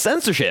on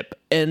censorship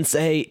and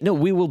say, no,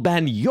 we will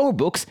ban your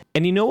books.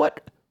 And you know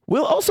what?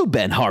 We'll also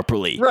ban Harper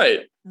Lee.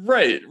 Right.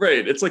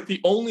 It's like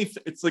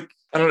it's like,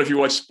 I don't know if you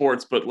watch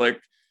sports, but like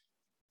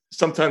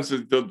sometimes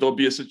there'll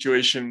be a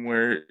situation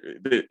where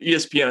the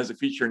ESPN has a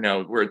feature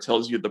now where it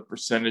tells you the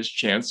percentage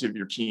chance of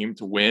your team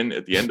to win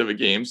at the end of a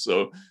game.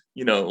 So,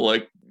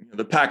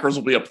 the Packers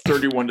will be up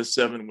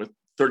 31-7 with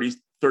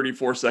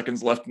 34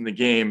 seconds left in the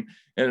game,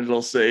 and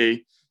it'll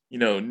say,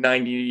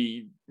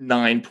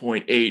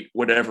 99.8,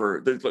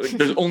 whatever.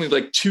 There's only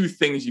like two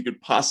things you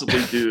could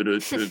possibly do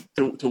to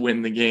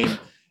win the game.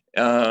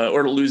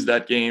 Or to lose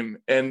that game.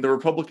 And the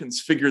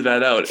Republicans figure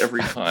that out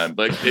every time.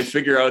 Like, they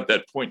figure out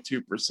that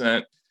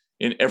 0.2%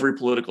 in every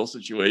political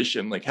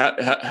situation. Like,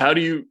 how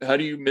do you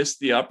miss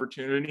the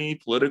opportunity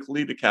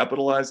politically to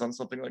capitalize on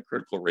something like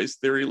critical race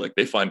theory? Like,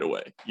 they find a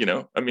way,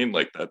 I mean,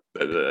 like that.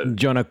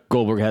 Jonah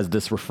Goldberg has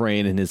this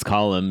refrain in his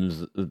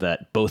columns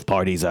that both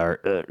parties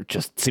are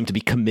just seem to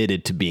be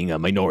committed to being a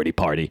minority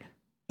party.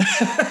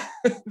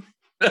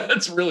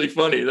 That's really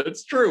funny.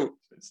 That's true.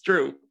 It's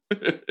true.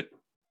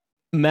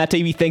 Matt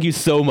Taibbi, thank you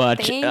so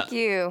much. Thank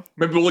you.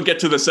 Maybe we'll get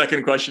to the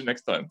second question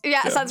next time.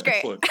 Yeah, sounds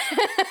great. Right.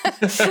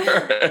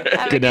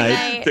 Good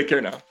night. Take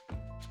care now.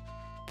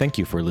 Thank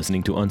you for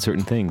listening to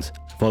Uncertain Things.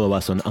 Follow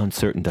us on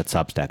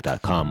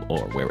uncertain.substack.com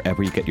or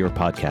wherever you get your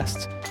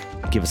podcasts.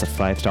 Give us a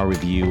 5-star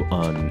review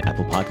on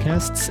Apple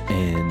Podcasts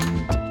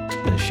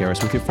and share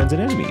us with your friends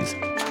and enemies.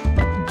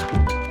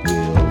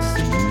 We'll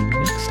see you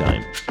next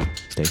time.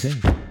 Stay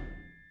safe.